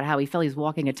memoirs about how he felt he was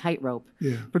walking a tightrope,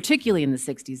 particularly in the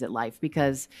 60s at life,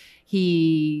 because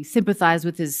he sympathized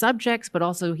with his subjects, but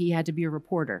also he had to be a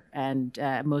reporter, and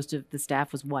most of the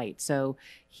staff was white. So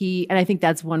and I think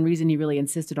that's one reason he really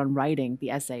insisted on writing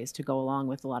the essays to go along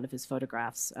with a lot of his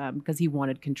photographs, because he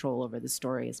wanted control over the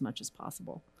story as much as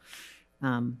possible.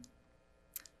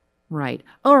 Right.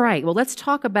 All right. Well, let's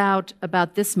talk about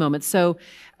this moment. So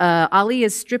Ali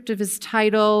is stripped of his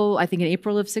title, I think in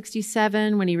April of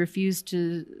 67, when he refused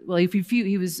to, well,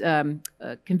 he was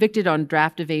convicted on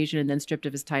draft evasion and then stripped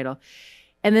of his title.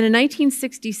 And then in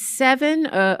 1967,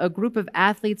 a group of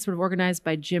athletes sort of organized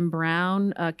by Jim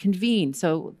Brown convened.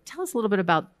 So tell us a little bit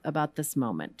about this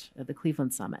moment at the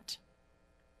Cleveland Summit.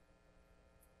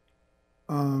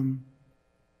 Okay.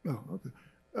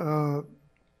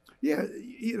 Yeah,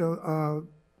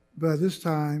 by this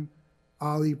time,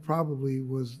 Ali probably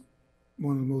was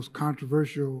one of the most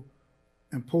controversial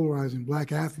and polarizing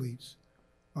black athletes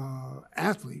in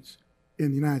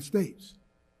the United States.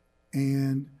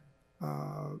 And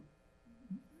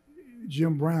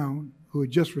Jim Brown, who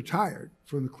had just retired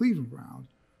from the Cleveland Browns,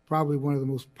 probably one of the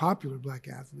most popular black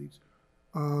athletes,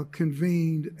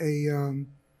 convened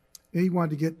he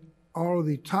wanted to get all of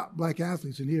the top black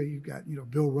athletes. And here you've got,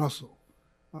 Bill Russell,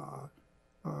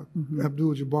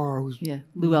 Abdul-Jabbar, who's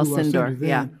Lou Alcindor,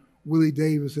 then, Willie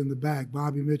Davis in the back,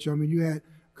 Bobby Mitchell. I mean, you had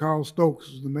Carl Stokes,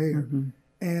 who was the mayor,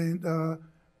 and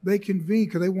they convened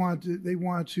because they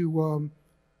wanted to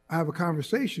have a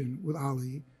conversation with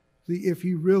Ali, see if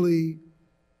he really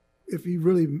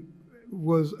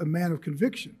was a man of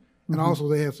conviction. And also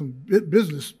they had some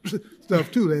business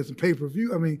stuff too. They had some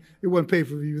pay-per-view. I mean, it wasn't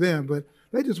pay-per-view then, but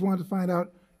they just wanted to find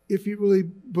out if he really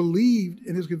believed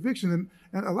in his conviction.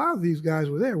 And a lot of these guys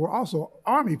were also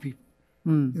Army people.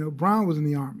 Brown was in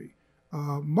the Army.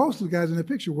 Most of the guys in the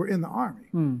picture were in the Army.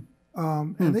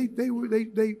 And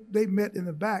they met in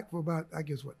the back for about, I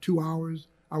guess, 2 hours?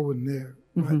 I wasn't there,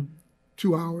 but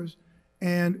 2 hours.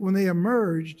 And when they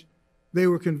emerged, they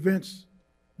were convinced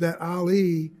that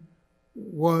Ali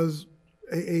was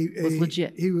was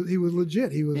legit. He was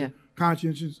legit. He was a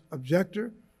conscientious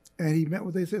objector, and he meant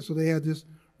what they said. So they had this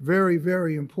very,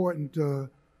 very important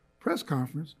press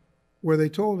conference where they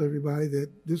told everybody that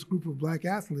this group of black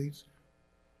athletes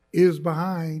is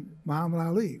behind Muhammad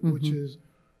Ali,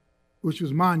 which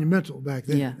was monumental back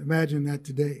then. Yeah. Imagine that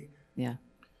today. Yeah.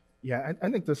 Yeah, I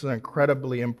think this is an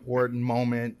incredibly important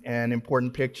moment and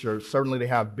important picture. Certainly they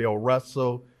have Bill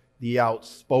Russell, the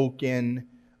outspoken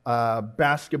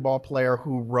basketball player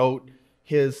who wrote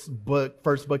his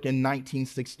first book in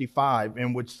 1965,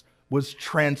 and which was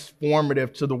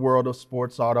transformative to the world of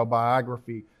sports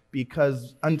autobiography,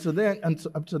 because up to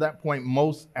that point,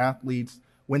 most athletes,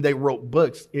 when they wrote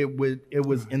books, it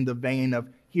was in the vein of,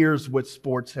 here's what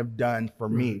sports have done for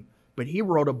me. But he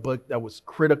wrote a book that was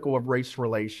critical of race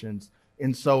relations,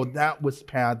 and so that was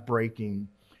path-breaking.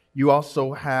 You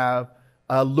also have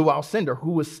Lou Alcindor,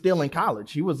 who was still in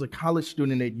college. He was a college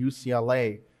student at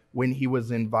UCLA when he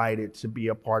was invited to be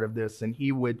a part of this, and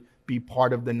he would be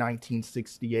part of the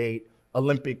 1968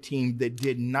 Olympic team that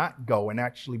did not go and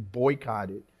actually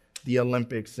boycotted the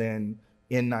Olympics in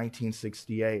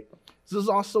 1968. This is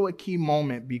also a key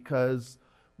moment because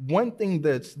one thing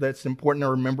that's important to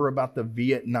remember about the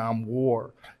Vietnam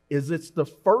War is it's the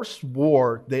first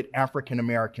war that African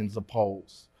Americans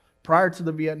opposed. Prior to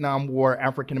the Vietnam War,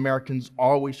 African Americans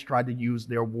always tried to use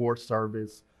their war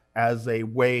service as a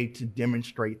way to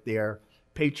demonstrate their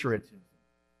patriotism.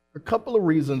 A couple of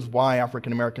reasons why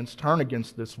African Americans turn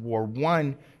against this war.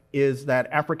 One is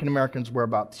that African Americans were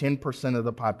about 10% of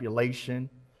the population,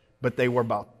 but they were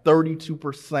about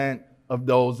 32% of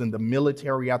those in the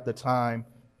military at the time,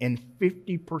 and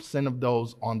 50% of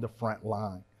those on the front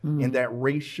line. And that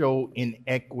racial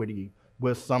inequity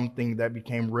was something that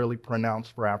became really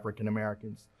pronounced for African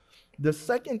Americans. The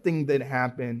second thing that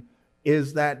happened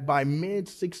is that by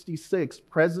mid-66,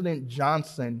 President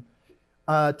Johnson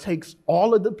takes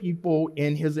all of the people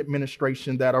in his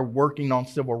administration that are working on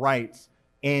civil rights,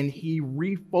 and he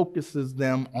refocuses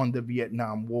them on the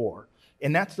Vietnam War.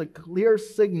 And that's a clear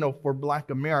signal for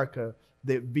Black America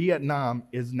that Vietnam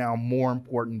is now more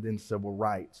important than civil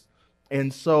rights.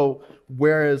 And so,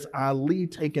 whereas Ali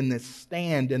taking this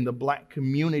stand in the Black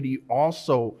community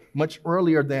also much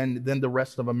earlier than the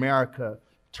rest of America,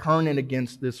 turning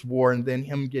against this war, and then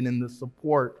him getting the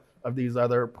support of these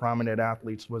other prominent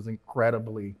athletes was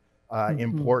incredibly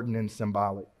important and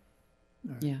symbolic.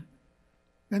 Yeah.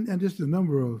 And just the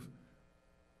number of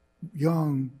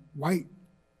young white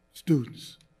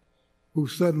students who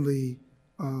suddenly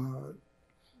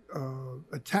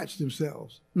attach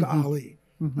themselves to Ali.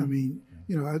 I mean,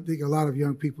 you know, I think a lot of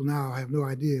young people now have no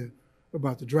idea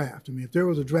about the draft. I mean, if there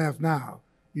was a draft now,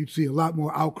 you'd see a lot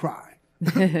more outcry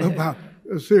about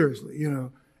seriously, you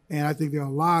know. And I think there are a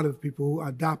lot of people who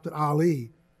adopted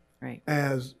Ali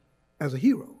as a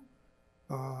hero.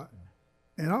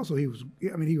 And also he was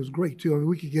great too. I mean,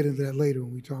 we could get into that later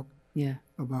when we talk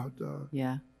about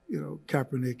you know,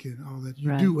 Kaepernick and all that.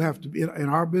 You do have to be in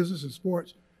our business and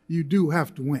sports. You do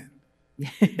have to win.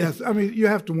 You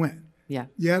have to win. Yeah,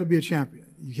 you got to be a champion.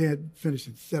 You can't finish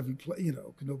in seventh place, you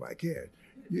know, because nobody cared.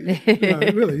 You know,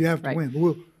 really, you have to win. But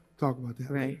we'll talk about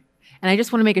that later. And I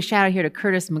just want to make a shout out here to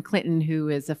Curtis McClinton, who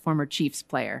is a former Chiefs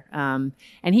player. And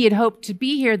he had hoped to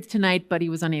be here tonight, but he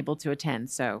was unable to attend.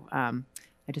 So I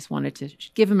just wanted to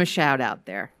give him a shout out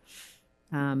there.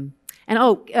 We're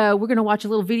going to watch a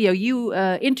little video. You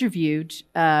interviewed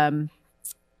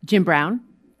Jim Brown.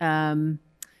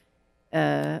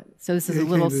 So this is a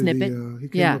little snippet. He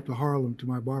came up to Harlem to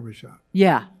my barbershop.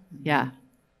 Yeah.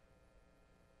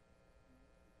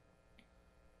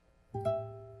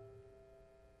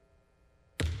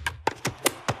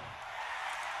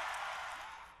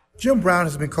 Jim Brown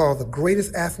has been called the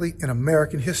greatest athlete in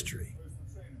American history.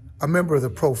 A member of the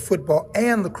Pro Football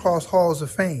and Lacrosse Halls of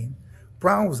Fame,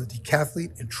 Brown was a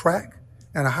decathlete in track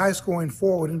and a high-scoring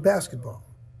forward in basketball.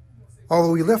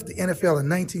 Although he left the NFL in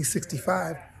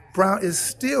 1965, Brown is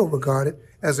still regarded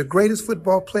as the greatest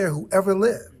football player who ever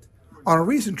lived. On a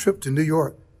recent trip to New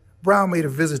York, Brown made a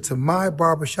visit to my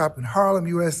barbershop in Harlem,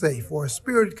 USA for a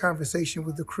spirited conversation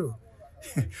with the crew.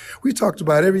 We talked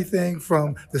about everything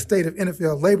from the state of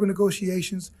NFL labor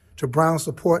negotiations to Brown's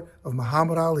support of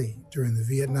Muhammad Ali during the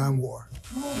Vietnam War.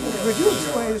 Could you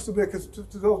explain this a bit, because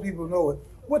to those people who know it,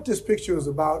 what this picture is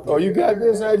about? Oh, you got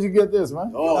this? How'd you get this,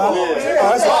 man?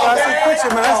 That's the picture,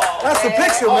 man. That's the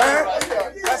picture, man.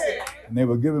 And they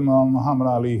were giving Muhammad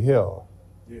Ali hell.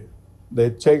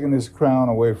 They'd taken his crown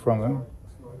away from him,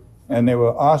 and they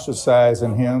were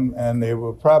ostracizing him, and they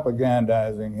were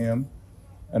propagandizing him.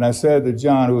 And I said to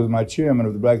John, who was my chairman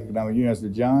of the Black Economic Union, I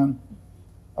said, John,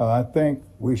 I think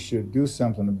we should do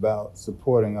something about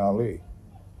supporting Ali.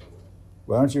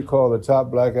 Why don't you call the top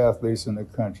black athletes in the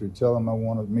country, tell them I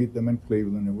want to meet them in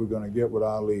Cleveland, and we're going to get with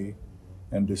Ali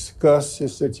and discuss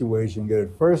his situation, get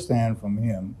it firsthand from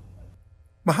him.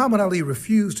 Muhammad Ali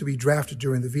refused to be drafted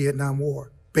during the Vietnam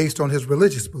War based on his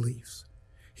religious beliefs.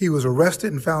 He was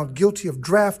arrested and found guilty of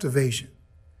draft evasion.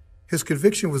 His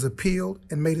conviction was appealed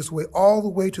and made its way all the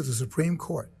way to the Supreme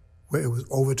Court, where it was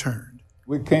overturned.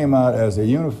 We came out as a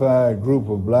unified group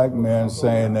of black men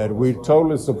saying that we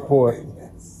totally support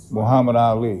Muhammad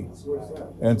Ali.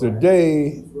 And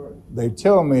today, they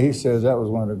tell me, he says that was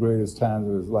one of the greatest times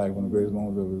of his life, one of the greatest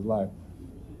moments of his life.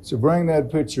 To bring that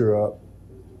picture up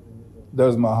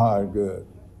does my heart good.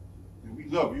 We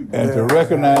love you. And to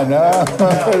recognize,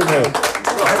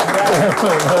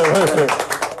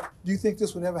 Do you think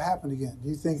this will never happen again? Do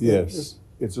you think yes.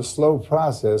 It's a slow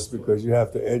process because you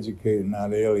have to educate and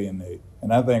not alienate.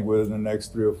 And I think within the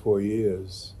next 3 or 4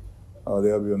 years,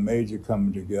 there'll be a major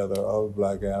coming together of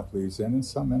black athletes and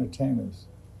some entertainers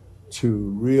to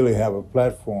really have a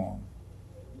platform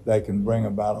that can bring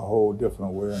about a whole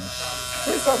different awareness.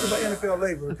 Let's talk about NFL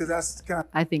labor, because that's kind of...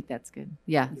 I think that's good.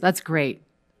 Yeah, that's great.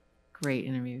 Great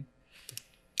interview.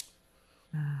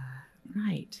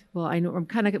 Right. Well, I know I'm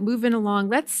kind of moving along.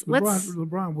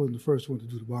 LeBron wasn't the first one to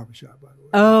do the barbershop, by the way.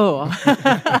 Oh.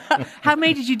 How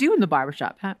many did you do in the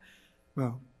barbershop?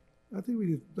 Well, I think we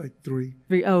did like 3.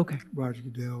 3. Oh, okay. Roger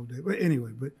Goodell did. But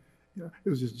anyway, it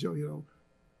was just Joe, you know.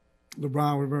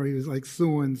 LeBron, remember, he was like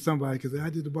suing somebody because I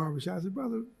did the barbershop. I said,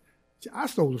 brother, I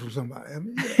stole it from somebody. I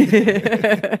mean,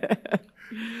 yeah.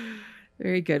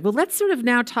 Very good. Well, let's sort of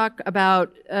now talk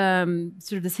about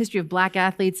sort of this history of black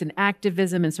athletes and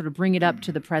activism and sort of bring it up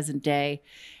to the present day.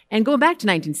 And going back to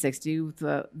 1960, with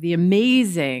the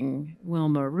amazing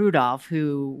Wilma Rudolph,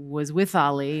 who was with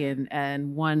Ali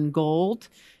and won gold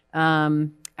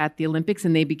at the Olympics,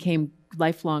 and they became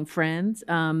lifelong friends.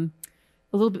 Tell us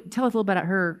a little bit about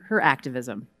her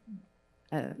activism.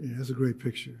 Yeah, that's a great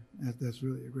picture. That's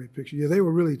really a great picture. Yeah, they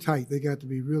were really tight. They got to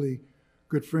be really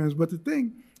good friends. But the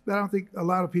thing that I don't think a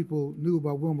lot of people knew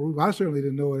about Wilma Rudolph, I certainly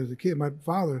didn't know it as a kid. My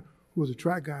father, who was a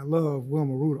track guy, loved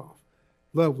Wilma Rudolph.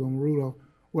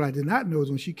 What I did not know is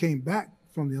when she came back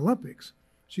from the Olympics,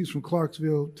 she's from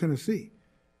Clarksville, Tennessee,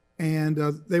 and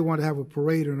they wanted to have a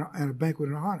parade and a banquet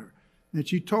in her honor. And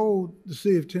she told the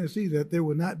city of Tennessee that there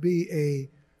would not be a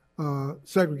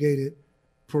segregated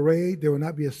parade, there would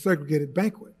not be a segregated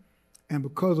banquet. And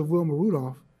because of Wilma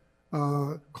Rudolph,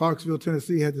 Clarksville,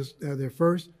 Tennessee had their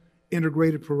first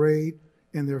integrated parade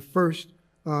and their first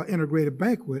integrated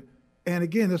banquet. And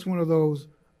again, that's one of those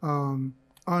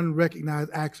unrecognized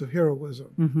acts of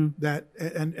heroism that,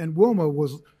 and Wilma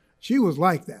was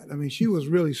like that. I mean, she was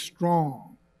really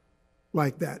strong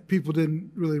like that. People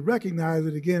didn't really recognize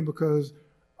it, again, because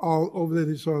all over there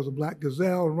they saw her as a black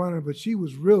gazelle runner, but she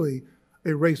was really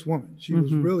a race woman. She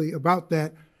was really about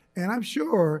that. And I'm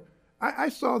sure, I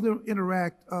saw them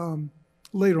interact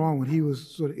later on when he was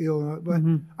sort of ill, but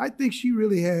I think she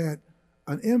really had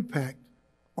an impact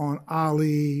on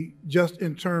Ali, just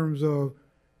in terms of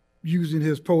using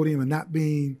his podium and not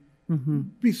being,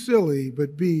 be silly,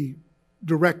 but be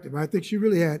directive. I think she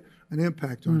really had an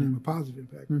impact on him, a positive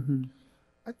impact.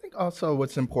 I think also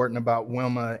what's important about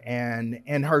Wilma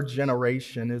and her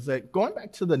generation is that going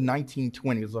back to the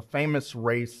 1920s, a famous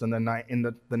race in the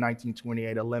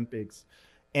 1928 Olympics,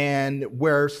 and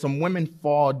where some women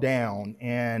fall down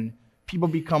and people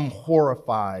become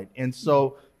horrified. And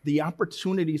so the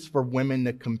opportunities for women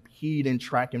to compete in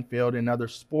track and field and other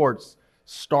sports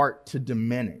start to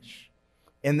diminish.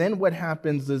 And then what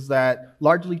happens is that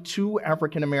largely two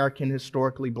African-American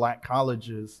historically black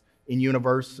colleges and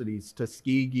universities,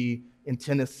 Tuskegee and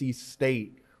Tennessee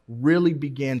State, really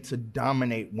began to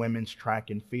dominate women's track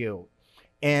and field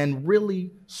and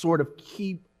really sort of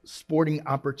keep sporting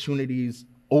opportunities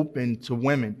open to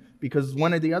women. Because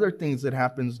one of the other things that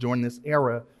happens during this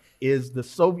era is the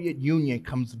Soviet Union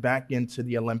comes back into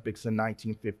the Olympics in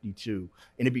 1952,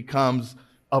 and it becomes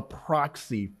a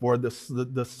proxy for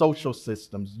the social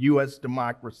systems, U.S.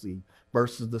 democracy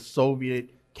versus the Soviet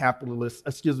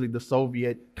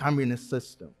communist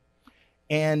system.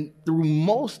 And through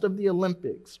most of the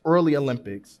Olympics, early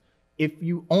Olympics, if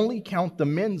you only count the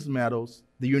men's medals,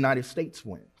 the United States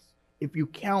wins. If you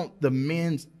count the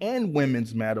men's and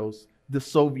women's medals, the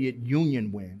Soviet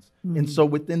Union wins. And so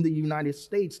within the United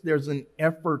States, there's an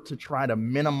effort to try to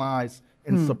minimize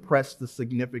and suppress the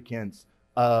significance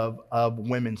of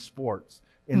women's sports.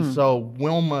 And so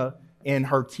Wilma and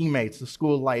her teammates, a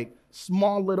school like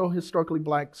small little historically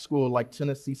black school like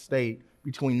Tennessee State,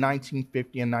 between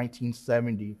 1950 and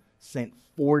 1970, sent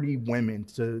 40 women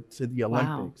to the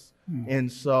Olympics.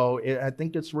 And so I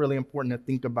think it's really important to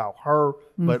think about her,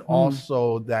 but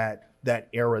also that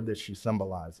era that she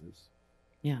symbolizes.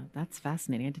 Yeah, that's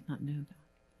fascinating. I did not know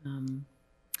that.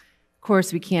 Of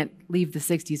course, we can't leave the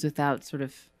 60s without sort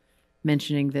of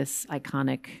mentioning this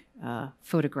iconic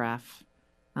photograph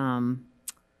of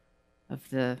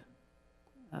the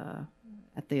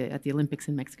at the Olympics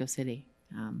in Mexico City.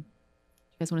 Do you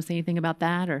guys want to say anything about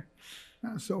that, or?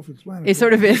 Not self-explanatory. It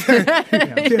sort of is. Can't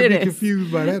be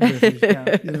confused by that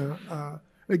message. You know,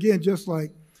 again, just like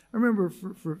I remember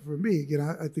for me,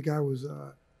 again, I think I was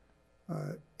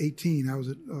 18. I was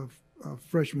a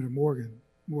freshman at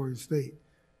Morgan State,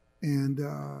 and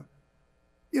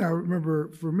you know, I remember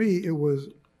for me it was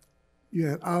you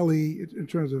had Ali in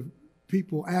terms of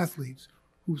athletes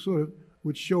who sort of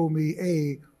would show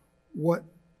me what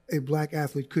a black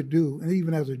athlete could do, and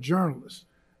even as a journalist,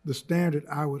 the standard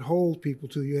I would hold people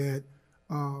to. You had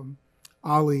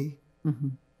Ali,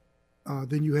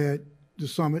 then you had the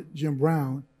Summit, Jim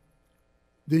Brown,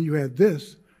 then you had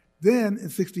this. Then in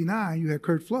 '69, you had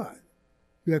Curt Flood.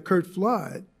 You had Curt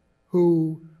Flood,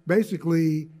 who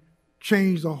basically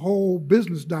changed the whole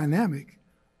business dynamic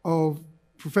of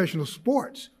professional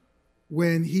sports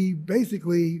when he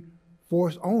basically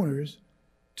forced owners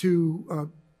to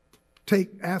take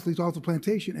athletes off the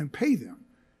plantation and pay them.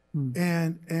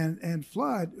 And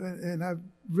Flood, and I've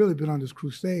really been on this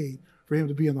crusade for him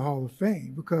to be in the Hall of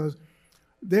Fame, because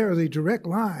there is a direct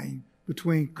line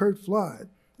between Curt Flood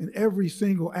and every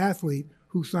single athlete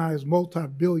who signs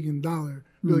multi-billion dollar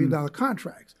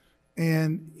contracts.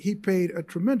 And he paid a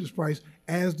tremendous price,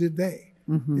 as did they.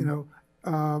 You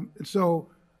know, so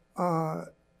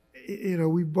you know,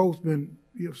 we've both been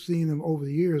seeing them over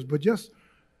the years, but just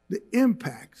the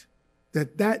impact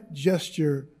that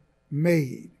gesture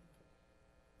made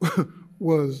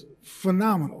was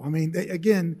phenomenal. I mean,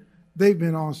 they've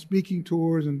been on speaking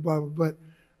tours and blah, blah, but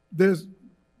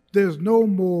there's no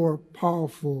more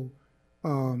powerful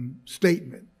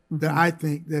statement that I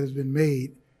think that has been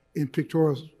made in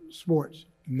pictorial sports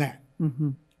than that.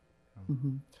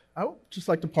 I would just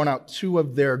like to point out two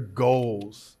of their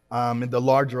goals in the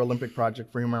larger Olympic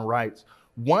Project for Human Rights.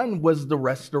 One was the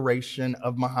restoration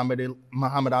of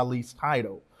Muhammad Ali's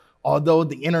title. Although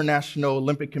the International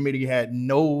Olympic Committee had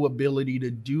no ability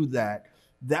to do that,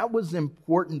 that was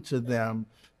important to them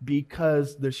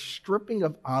because the stripping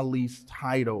of Ali's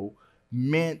title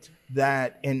meant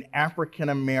that an African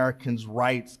American's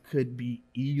rights could be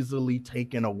easily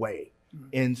taken away.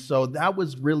 And so that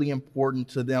was really important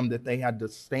to them, that they had to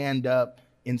stand up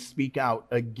and speak out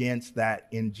against that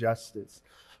injustice.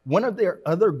 One of their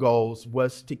other goals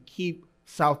was to keep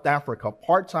South Africa,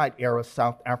 apartheid era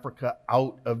South Africa,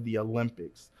 out of the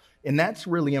Olympics. And that's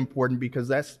really important because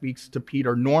that speaks to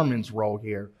Peter Norman's role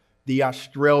here, the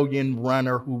Australian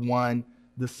runner who won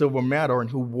the silver medal and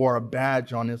who wore a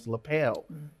badge on his lapel.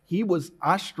 He was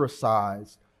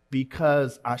ostracized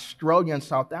because Australia and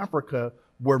South Africa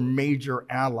were major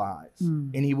allies,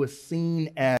 and he was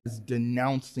seen as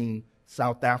denouncing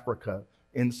South Africa.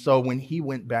 And so when he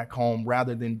went back home,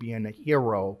 rather than being a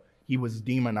hero, he was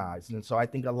demonized. And so I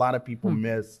think a lot of people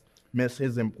miss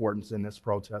his importance in this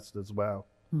protest as well.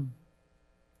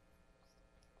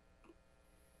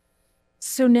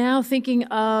 So now thinking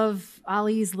of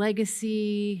Ali's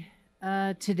legacy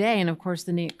today, and of course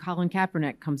the name Colin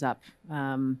Kaepernick comes up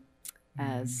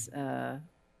as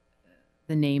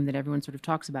the name that everyone sort of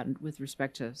talks about with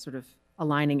respect to sort of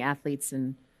aligning athletes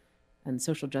and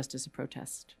social justice and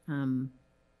protest.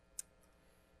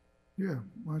 Yeah,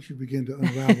 why don't you begin to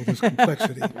unravel this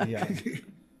complexity?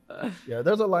 Yeah,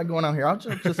 there's a lot going on here. I'll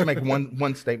just make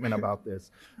one statement about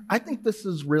this. I think this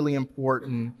is really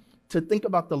important to think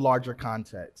about the larger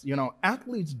context. You know,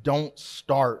 athletes don't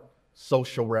start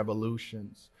social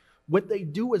revolutions. What they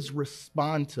do is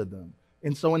respond to them.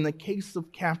 And so in the case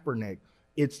of Kaepernick,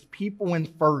 it's people in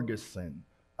Ferguson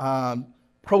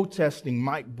protesting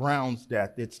Mike Brown's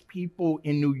death. It's people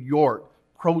in New York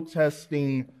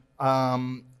protesting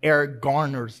Eric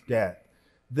Garner's death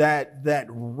that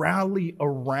rally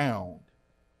around.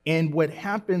 And what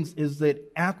happens is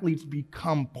that athletes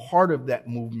become part of that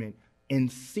movement and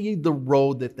see the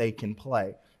role that they can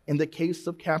play. In the case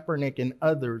of Kaepernick and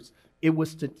others, it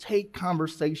was to take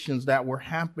conversations that were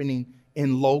happening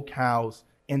in locales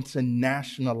and to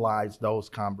nationalize those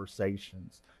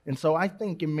conversations. And so I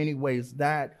think in many ways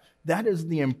that is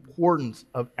the importance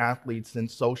of athletes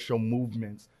and social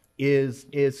movements, is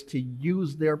to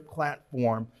use their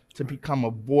platform to become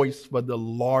a voice for the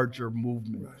larger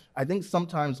movement. Right. I think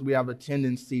sometimes we have a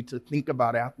tendency to think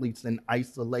about athletes in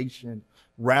isolation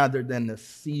rather than to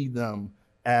see them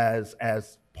as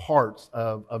parts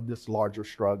of this larger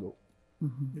struggle.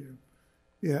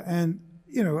 Yeah, and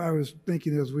you know, I was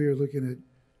thinking as we were looking at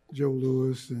Joe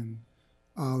Louis and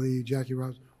Ali, Jackie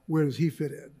Robinson, where does he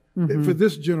fit in for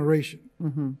this generation?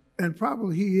 And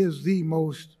probably he is the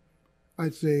most,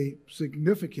 I'd say,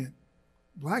 significant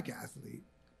black athlete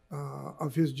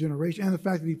of his generation, and the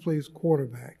fact that he plays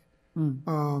quarterback.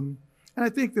 And I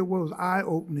think that what was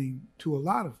eye-opening to a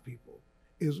lot of people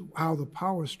is how the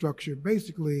power structure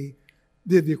basically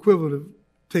did the equivalent of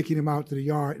taking him out to the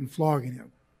yard and flogging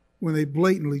him when they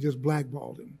blatantly just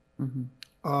blackballed him,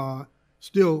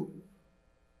 still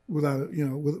without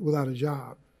a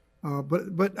job.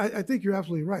 But I think you're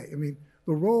absolutely right. I mean,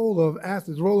 the role of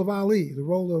athletes, the role of Ali,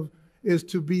 is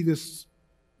to be this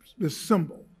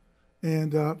symbol.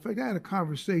 And in fact, I had a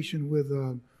conversation with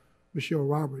Michelle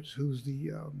Roberts, who's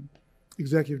the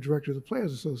executive director of the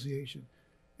Players Association.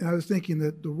 And I was thinking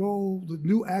that the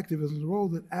new activism, the role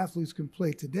that athletes can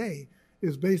play today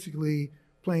is basically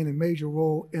playing a major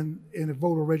role in a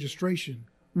voter registration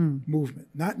movement,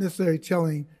 not necessarily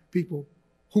telling people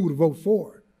who to vote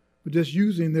for, but just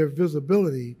using their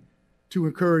visibility to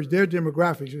encourage their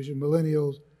demographics, which are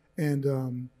millennials and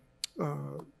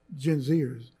Gen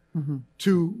Zers,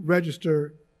 to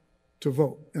register to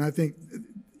vote. And I think,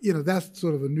 that's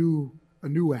sort of a new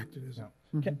activism.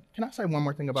 Can I say one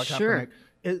more thing about Sure. Kaepernick?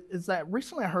 Is that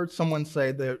recently I heard someone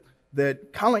say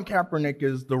that Colin Kaepernick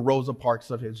is the Rosa Parks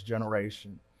of his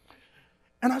generation.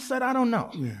 And I said, I don't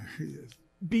know. Yeah, he is.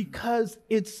 Because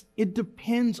it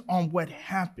depends on what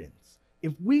happens.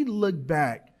 If we look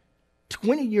back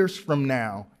 20 years from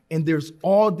now, and there's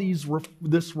all this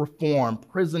reform,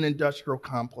 prison industrial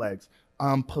complex,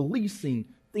 policing,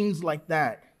 things like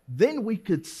that, then we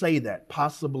could say that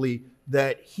possibly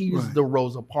that he's the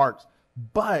Rosa Parks.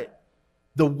 But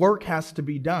the work has to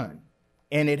be done.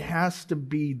 And it has to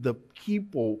be the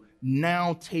people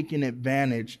now taking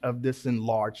advantage of this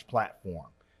enlarged platform.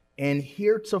 And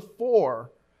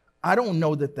heretofore, I don't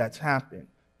know that that's happened.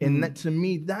 And that, to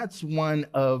me, that's one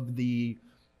of the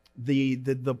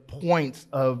points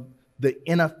of the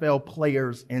NFL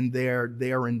players and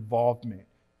their involvement,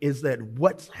 is that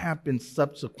what's happened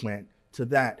subsequent to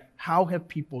that? How have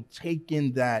people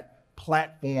taken that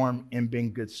platform and been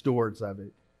good stewards of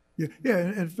it? Yeah.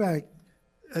 In fact,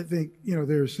 I think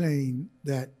they're saying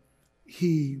that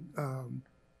he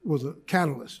was a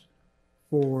catalyst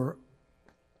for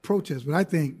protest, but I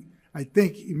think I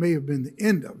think it may have been the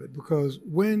end of it, because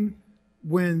when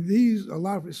a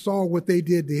lot of it saw what they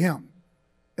did to him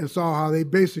and saw how they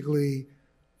basically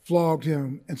flogged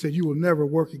him and said, you will never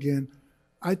work again,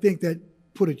 I think that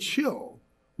put a chill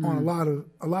on a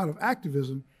lot of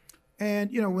activism. And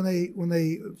when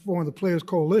they formed the Players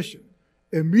Coalition,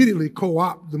 immediately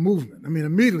co-opt the movement.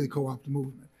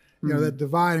 That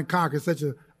divide and conquer is such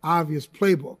an obvious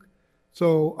playbook.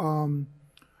 So,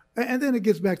 and then it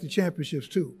gets back to championships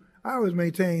too. I always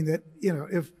maintain that,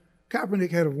 if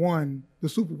Kaepernick had have won the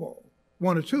Super Bowl,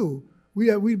 1 or 2,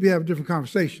 we'd be having a different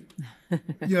conversation.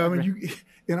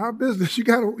 In our business,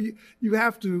 you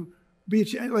have to be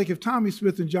like if Tommy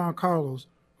Smith and John Carlos,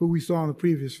 who we saw in the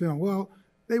previous film, well,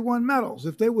 they won medals.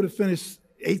 If they would have finished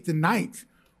 8th and 9th,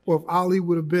 or if Ali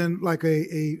would have been like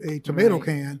a tomato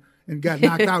can and got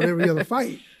knocked out every other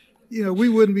fight, we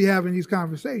wouldn't be having these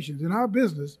conversations. In our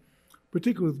business,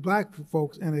 particularly with black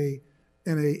folks, in a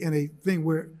thing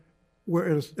where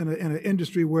in an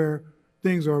industry where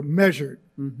things are measured,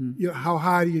 how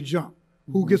high do you jump?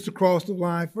 Who gets to cross the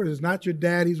line first? It's not your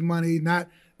daddy's money, not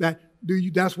that.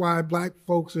 That's why black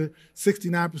folks are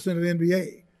 69% of the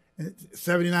NBA and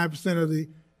 79% of the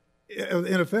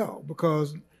NFL,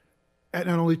 because and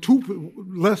only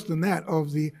less than that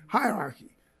of the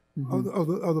hierarchy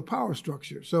of the power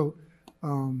structure. So,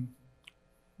 you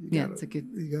got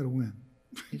to win.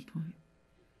 Good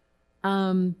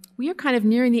point. We are kind of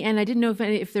nearing the end. I didn't know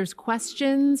if there's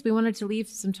questions. We wanted to leave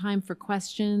some time for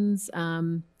questions.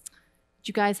 Did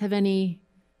you guys have any?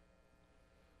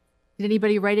 Did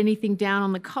anybody write anything down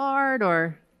on the card,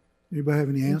 or anybody have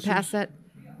any answers? Pass that,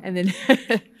 and then.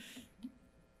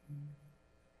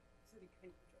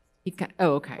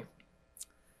 Oh, okay.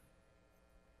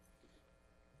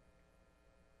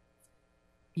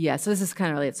 Yeah, so this is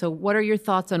kind of related. So what are your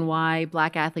thoughts on why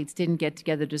black athletes didn't get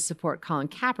together to support Colin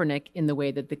Kaepernick in the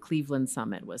way that the Cleveland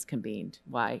Summit was convened?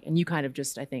 Why? And you kind of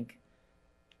just, I think,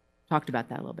 talked about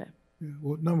that a little bit. Yeah,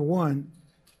 well, number one,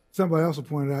 somebody also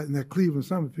pointed out in that Cleveland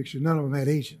Summit picture, none of them had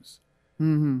agents.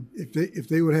 If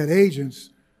they would have had agents,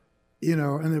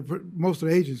 and most of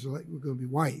the agents were going to be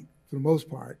white for the most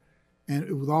part,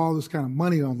 and with all this kind of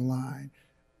money on the line,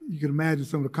 you can imagine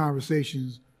some of the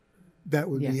conversations that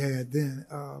would be had then.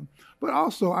 But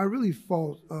also, I really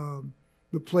fault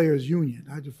the players' union.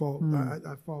 I fault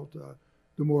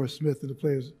DeMaurice Smith and the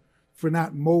players for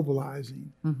not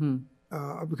mobilizing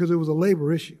because it was a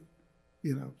labor issue.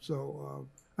 So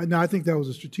I think that was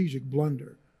a strategic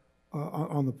blunder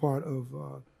on the part of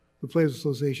the Players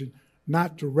Association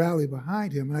not to rally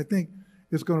behind him. And I think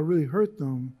it's going to really hurt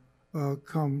them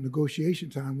come negotiation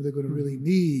time, where they're going to really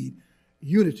need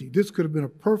unity. This could have been a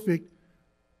perfect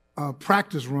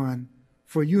practice run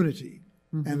for unity.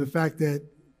 And the fact that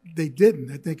they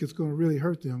didn't, I think it's going to really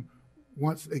hurt them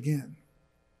once again.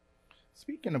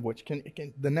 Speaking of which, can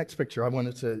the next picture I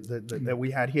wanted to that we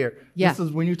had here. Yeah. This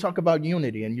is when you talk about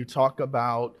unity and you talk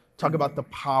about the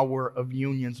power of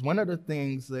unions. One of the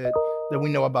things that we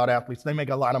know about athletes, they make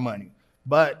a lot of money,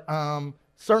 but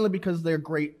certainly because they're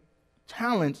great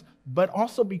talents, but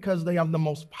also because they have the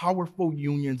most powerful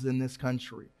unions in this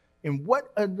country. In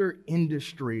what other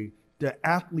industry do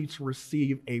athletes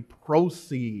receive a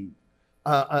percentage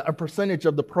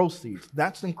of the proceeds?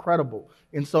 That's incredible.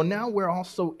 And so now we're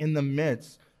also in the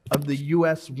midst of the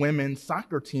U.S. women's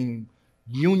soccer team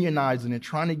unionizing and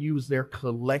trying to use their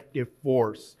collective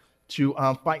force to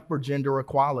fight for gender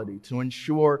equality, to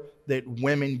ensure that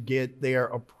women get their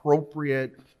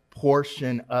appropriate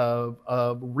portion of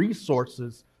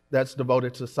resources that's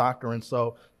devoted to soccer. And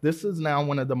so this is now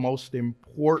one of the most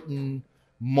important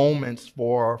moments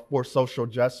for social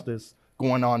justice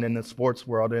going on in the sports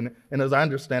world. And as I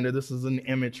understand it, this is an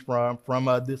image from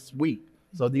this week.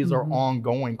 So these are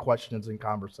ongoing questions and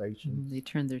conversations. They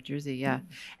turned their jersey, yeah.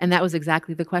 And that was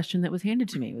exactly the question that was handed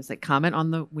to me. It was like, comment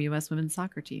on the U.S. women's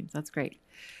soccer teams. That's great.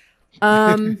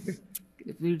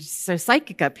 We're so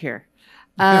psychic up here.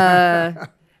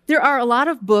 There are a lot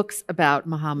of books about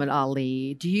Muhammad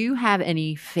Ali. Do you have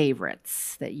any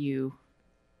favorites that you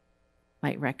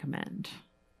might recommend?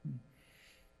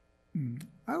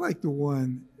 I like the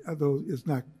one, although it's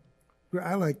not,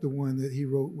 I like the one that he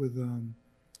wrote with,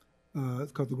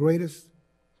 it's called The Greatest.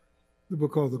 The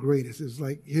book called The Greatest. It's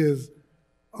like his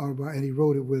autobiography, and he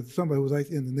wrote it with somebody who was like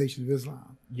in the Nation of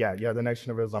Islam. Yeah, the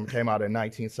Nation of Islam came out in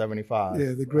 1975.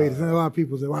 Yeah, The Greatest. And a lot of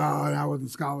people say, wow, that wasn't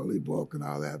a scholarly book and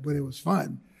all that, but it was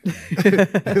fun.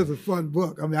 It was a fun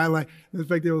book. I mean, in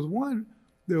fact, there was one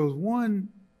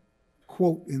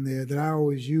quote in there that I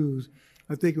always use.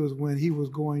 I think it was when he was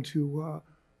going to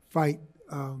fight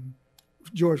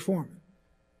George Foreman.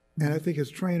 And I think his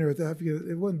trainer, I forget,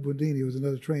 it wasn't Bundini, it was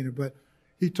another trainer, but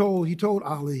he told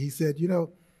Ali, he said, you know,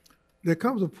 there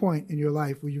comes a point in your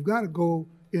life where you've got to go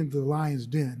into the lion's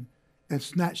den and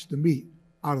snatch the meat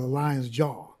out of the lion's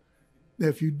jaw. Now,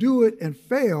 if you do it and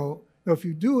fail, the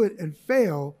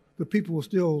people will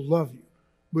still love you.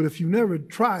 But if you never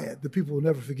try it, the people will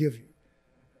never forgive you.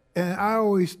 And I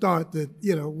always thought that,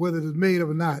 you know, whether it's made up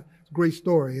or not, it's a great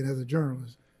story. And as a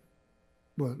journalist,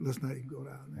 well, let's not even go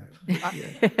down there.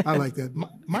 Yeah, I like that.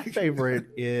 My favorite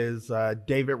is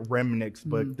David Remnick's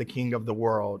book, The King of the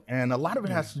World. And a lot of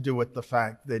it has to do with the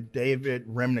fact that David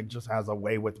Remnick just has a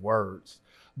way with words.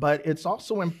 But it's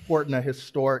also important, a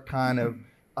historic kind of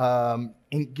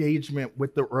engagement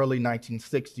with the early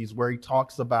 1960s, where he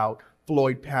talks about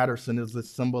Floyd Patterson as the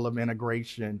symbol of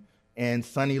integration and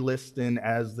Sonny Liston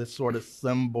as this sort of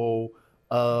symbol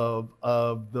of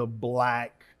the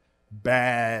black,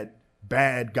 bad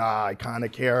guy kind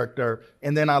of character.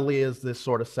 And then Ali is this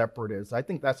sort of separatist. I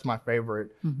think that's my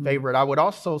favorite. I would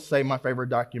also say my favorite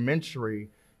documentary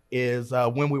is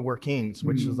When We Were Kings,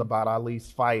 which is about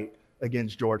Ali's fight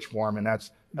against George Foreman.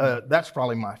 That's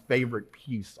probably my favorite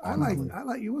piece. I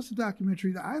like you. What's the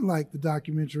documentary? I like the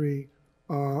documentary.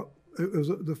 It was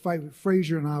the fight with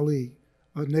Frazier and Ali,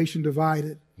 A Nation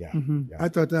Divided. Yeah. I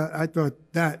thought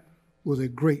that was a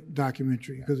great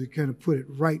documentary because it kind of put it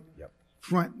right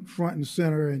front and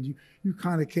center, and you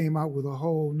kind of came out with a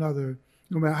whole nother.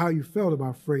 No matter how you felt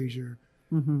about Frazier,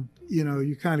 you know,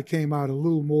 you kind of came out a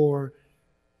little more.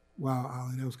 Wow,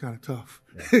 Ali, that was kind of tough.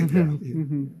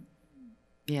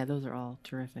 Yeah, those are all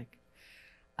terrific.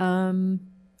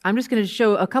 I'm just going to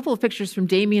show a couple of pictures from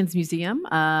Damion's museum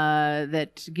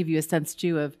that give you a sense,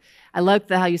 too, of, I like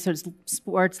how you sort of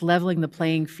sports leveling the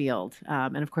playing field.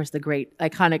 And, of course, the great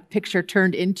iconic picture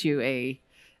turned into a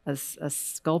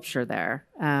sculpture there.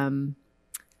 And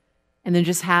then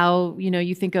just how, you know,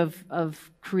 you think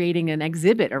of creating an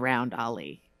exhibit around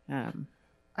Ali.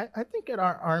 I think at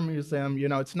our museum, you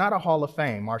know, it's not a hall of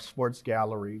fame, our sports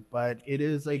gallery, but it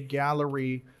is a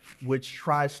gallery which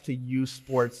tries to use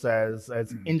sports as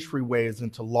entryways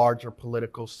into larger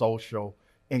political, social,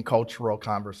 and cultural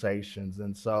conversations.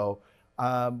 And so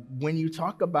when you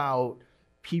talk about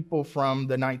people from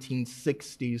the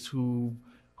 1960s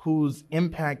whose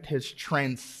impact has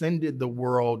transcended the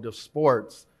world of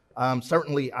sports,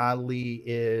 certainly Ali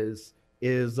is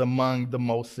among the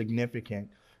most significant.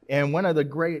 And one of the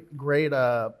great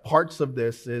parts of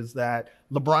this is that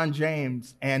LeBron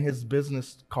James and his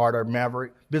business partner,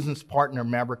 Maverick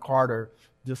Carter,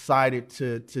 decided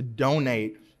to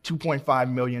donate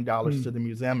 $2.5 million to the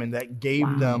museum, and that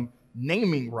gave them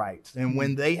naming rights. And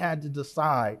when they had to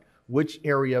decide which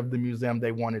area of the museum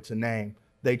they wanted to name,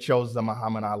 they chose the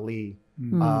Muhammad Ali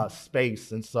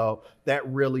space. And so that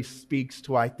really speaks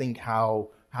to, I think, how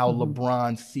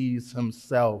LeBron sees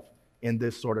himself in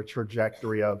this sort of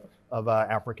trajectory of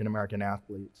African-American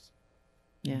athletes.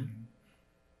 Yeah.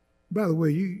 By the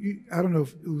way, I don't know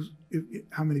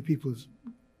how many people have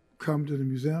come to the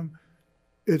museum.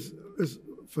 It's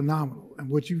phenomenal. And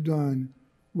what you've done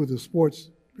with the sports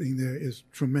thing there is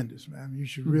tremendous, man. I mean,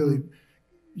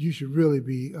 you should really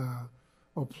be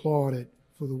applauded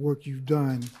for the work you've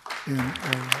done in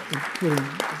putting,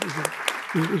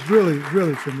 it's really,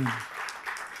 really tremendous.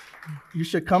 You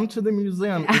should come to the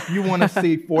museum if you want to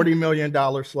see $40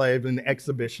 million slave in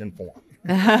exhibition form.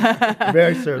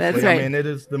 Very seriously. That's right. I mean, it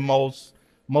is the most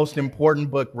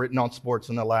important book written on sports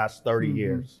in the last 30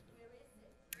 years.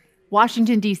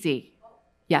 Washington, D.C.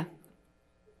 Yeah.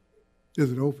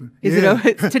 Is it open? Is it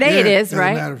open? Today it is, as a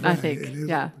right? matter of fact, I think. it is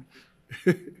Yeah.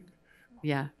 open.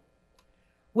 Yeah.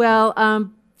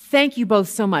 Well, thank you both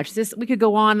so much. We could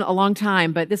go on a long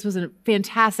time, but this was a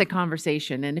fantastic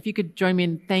conversation. And if you could join me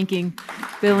in thanking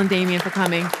Bill and Damion for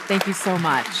coming, thank you so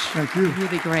much. Thank you.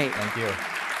 Really great. Thank you.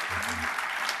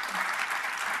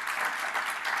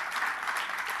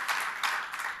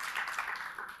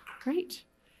 Great.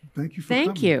 Thank you for Thank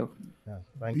coming. you. Yeah,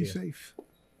 thank Be you. safe.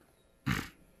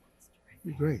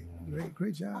 You're great.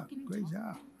 Great job. Great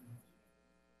job.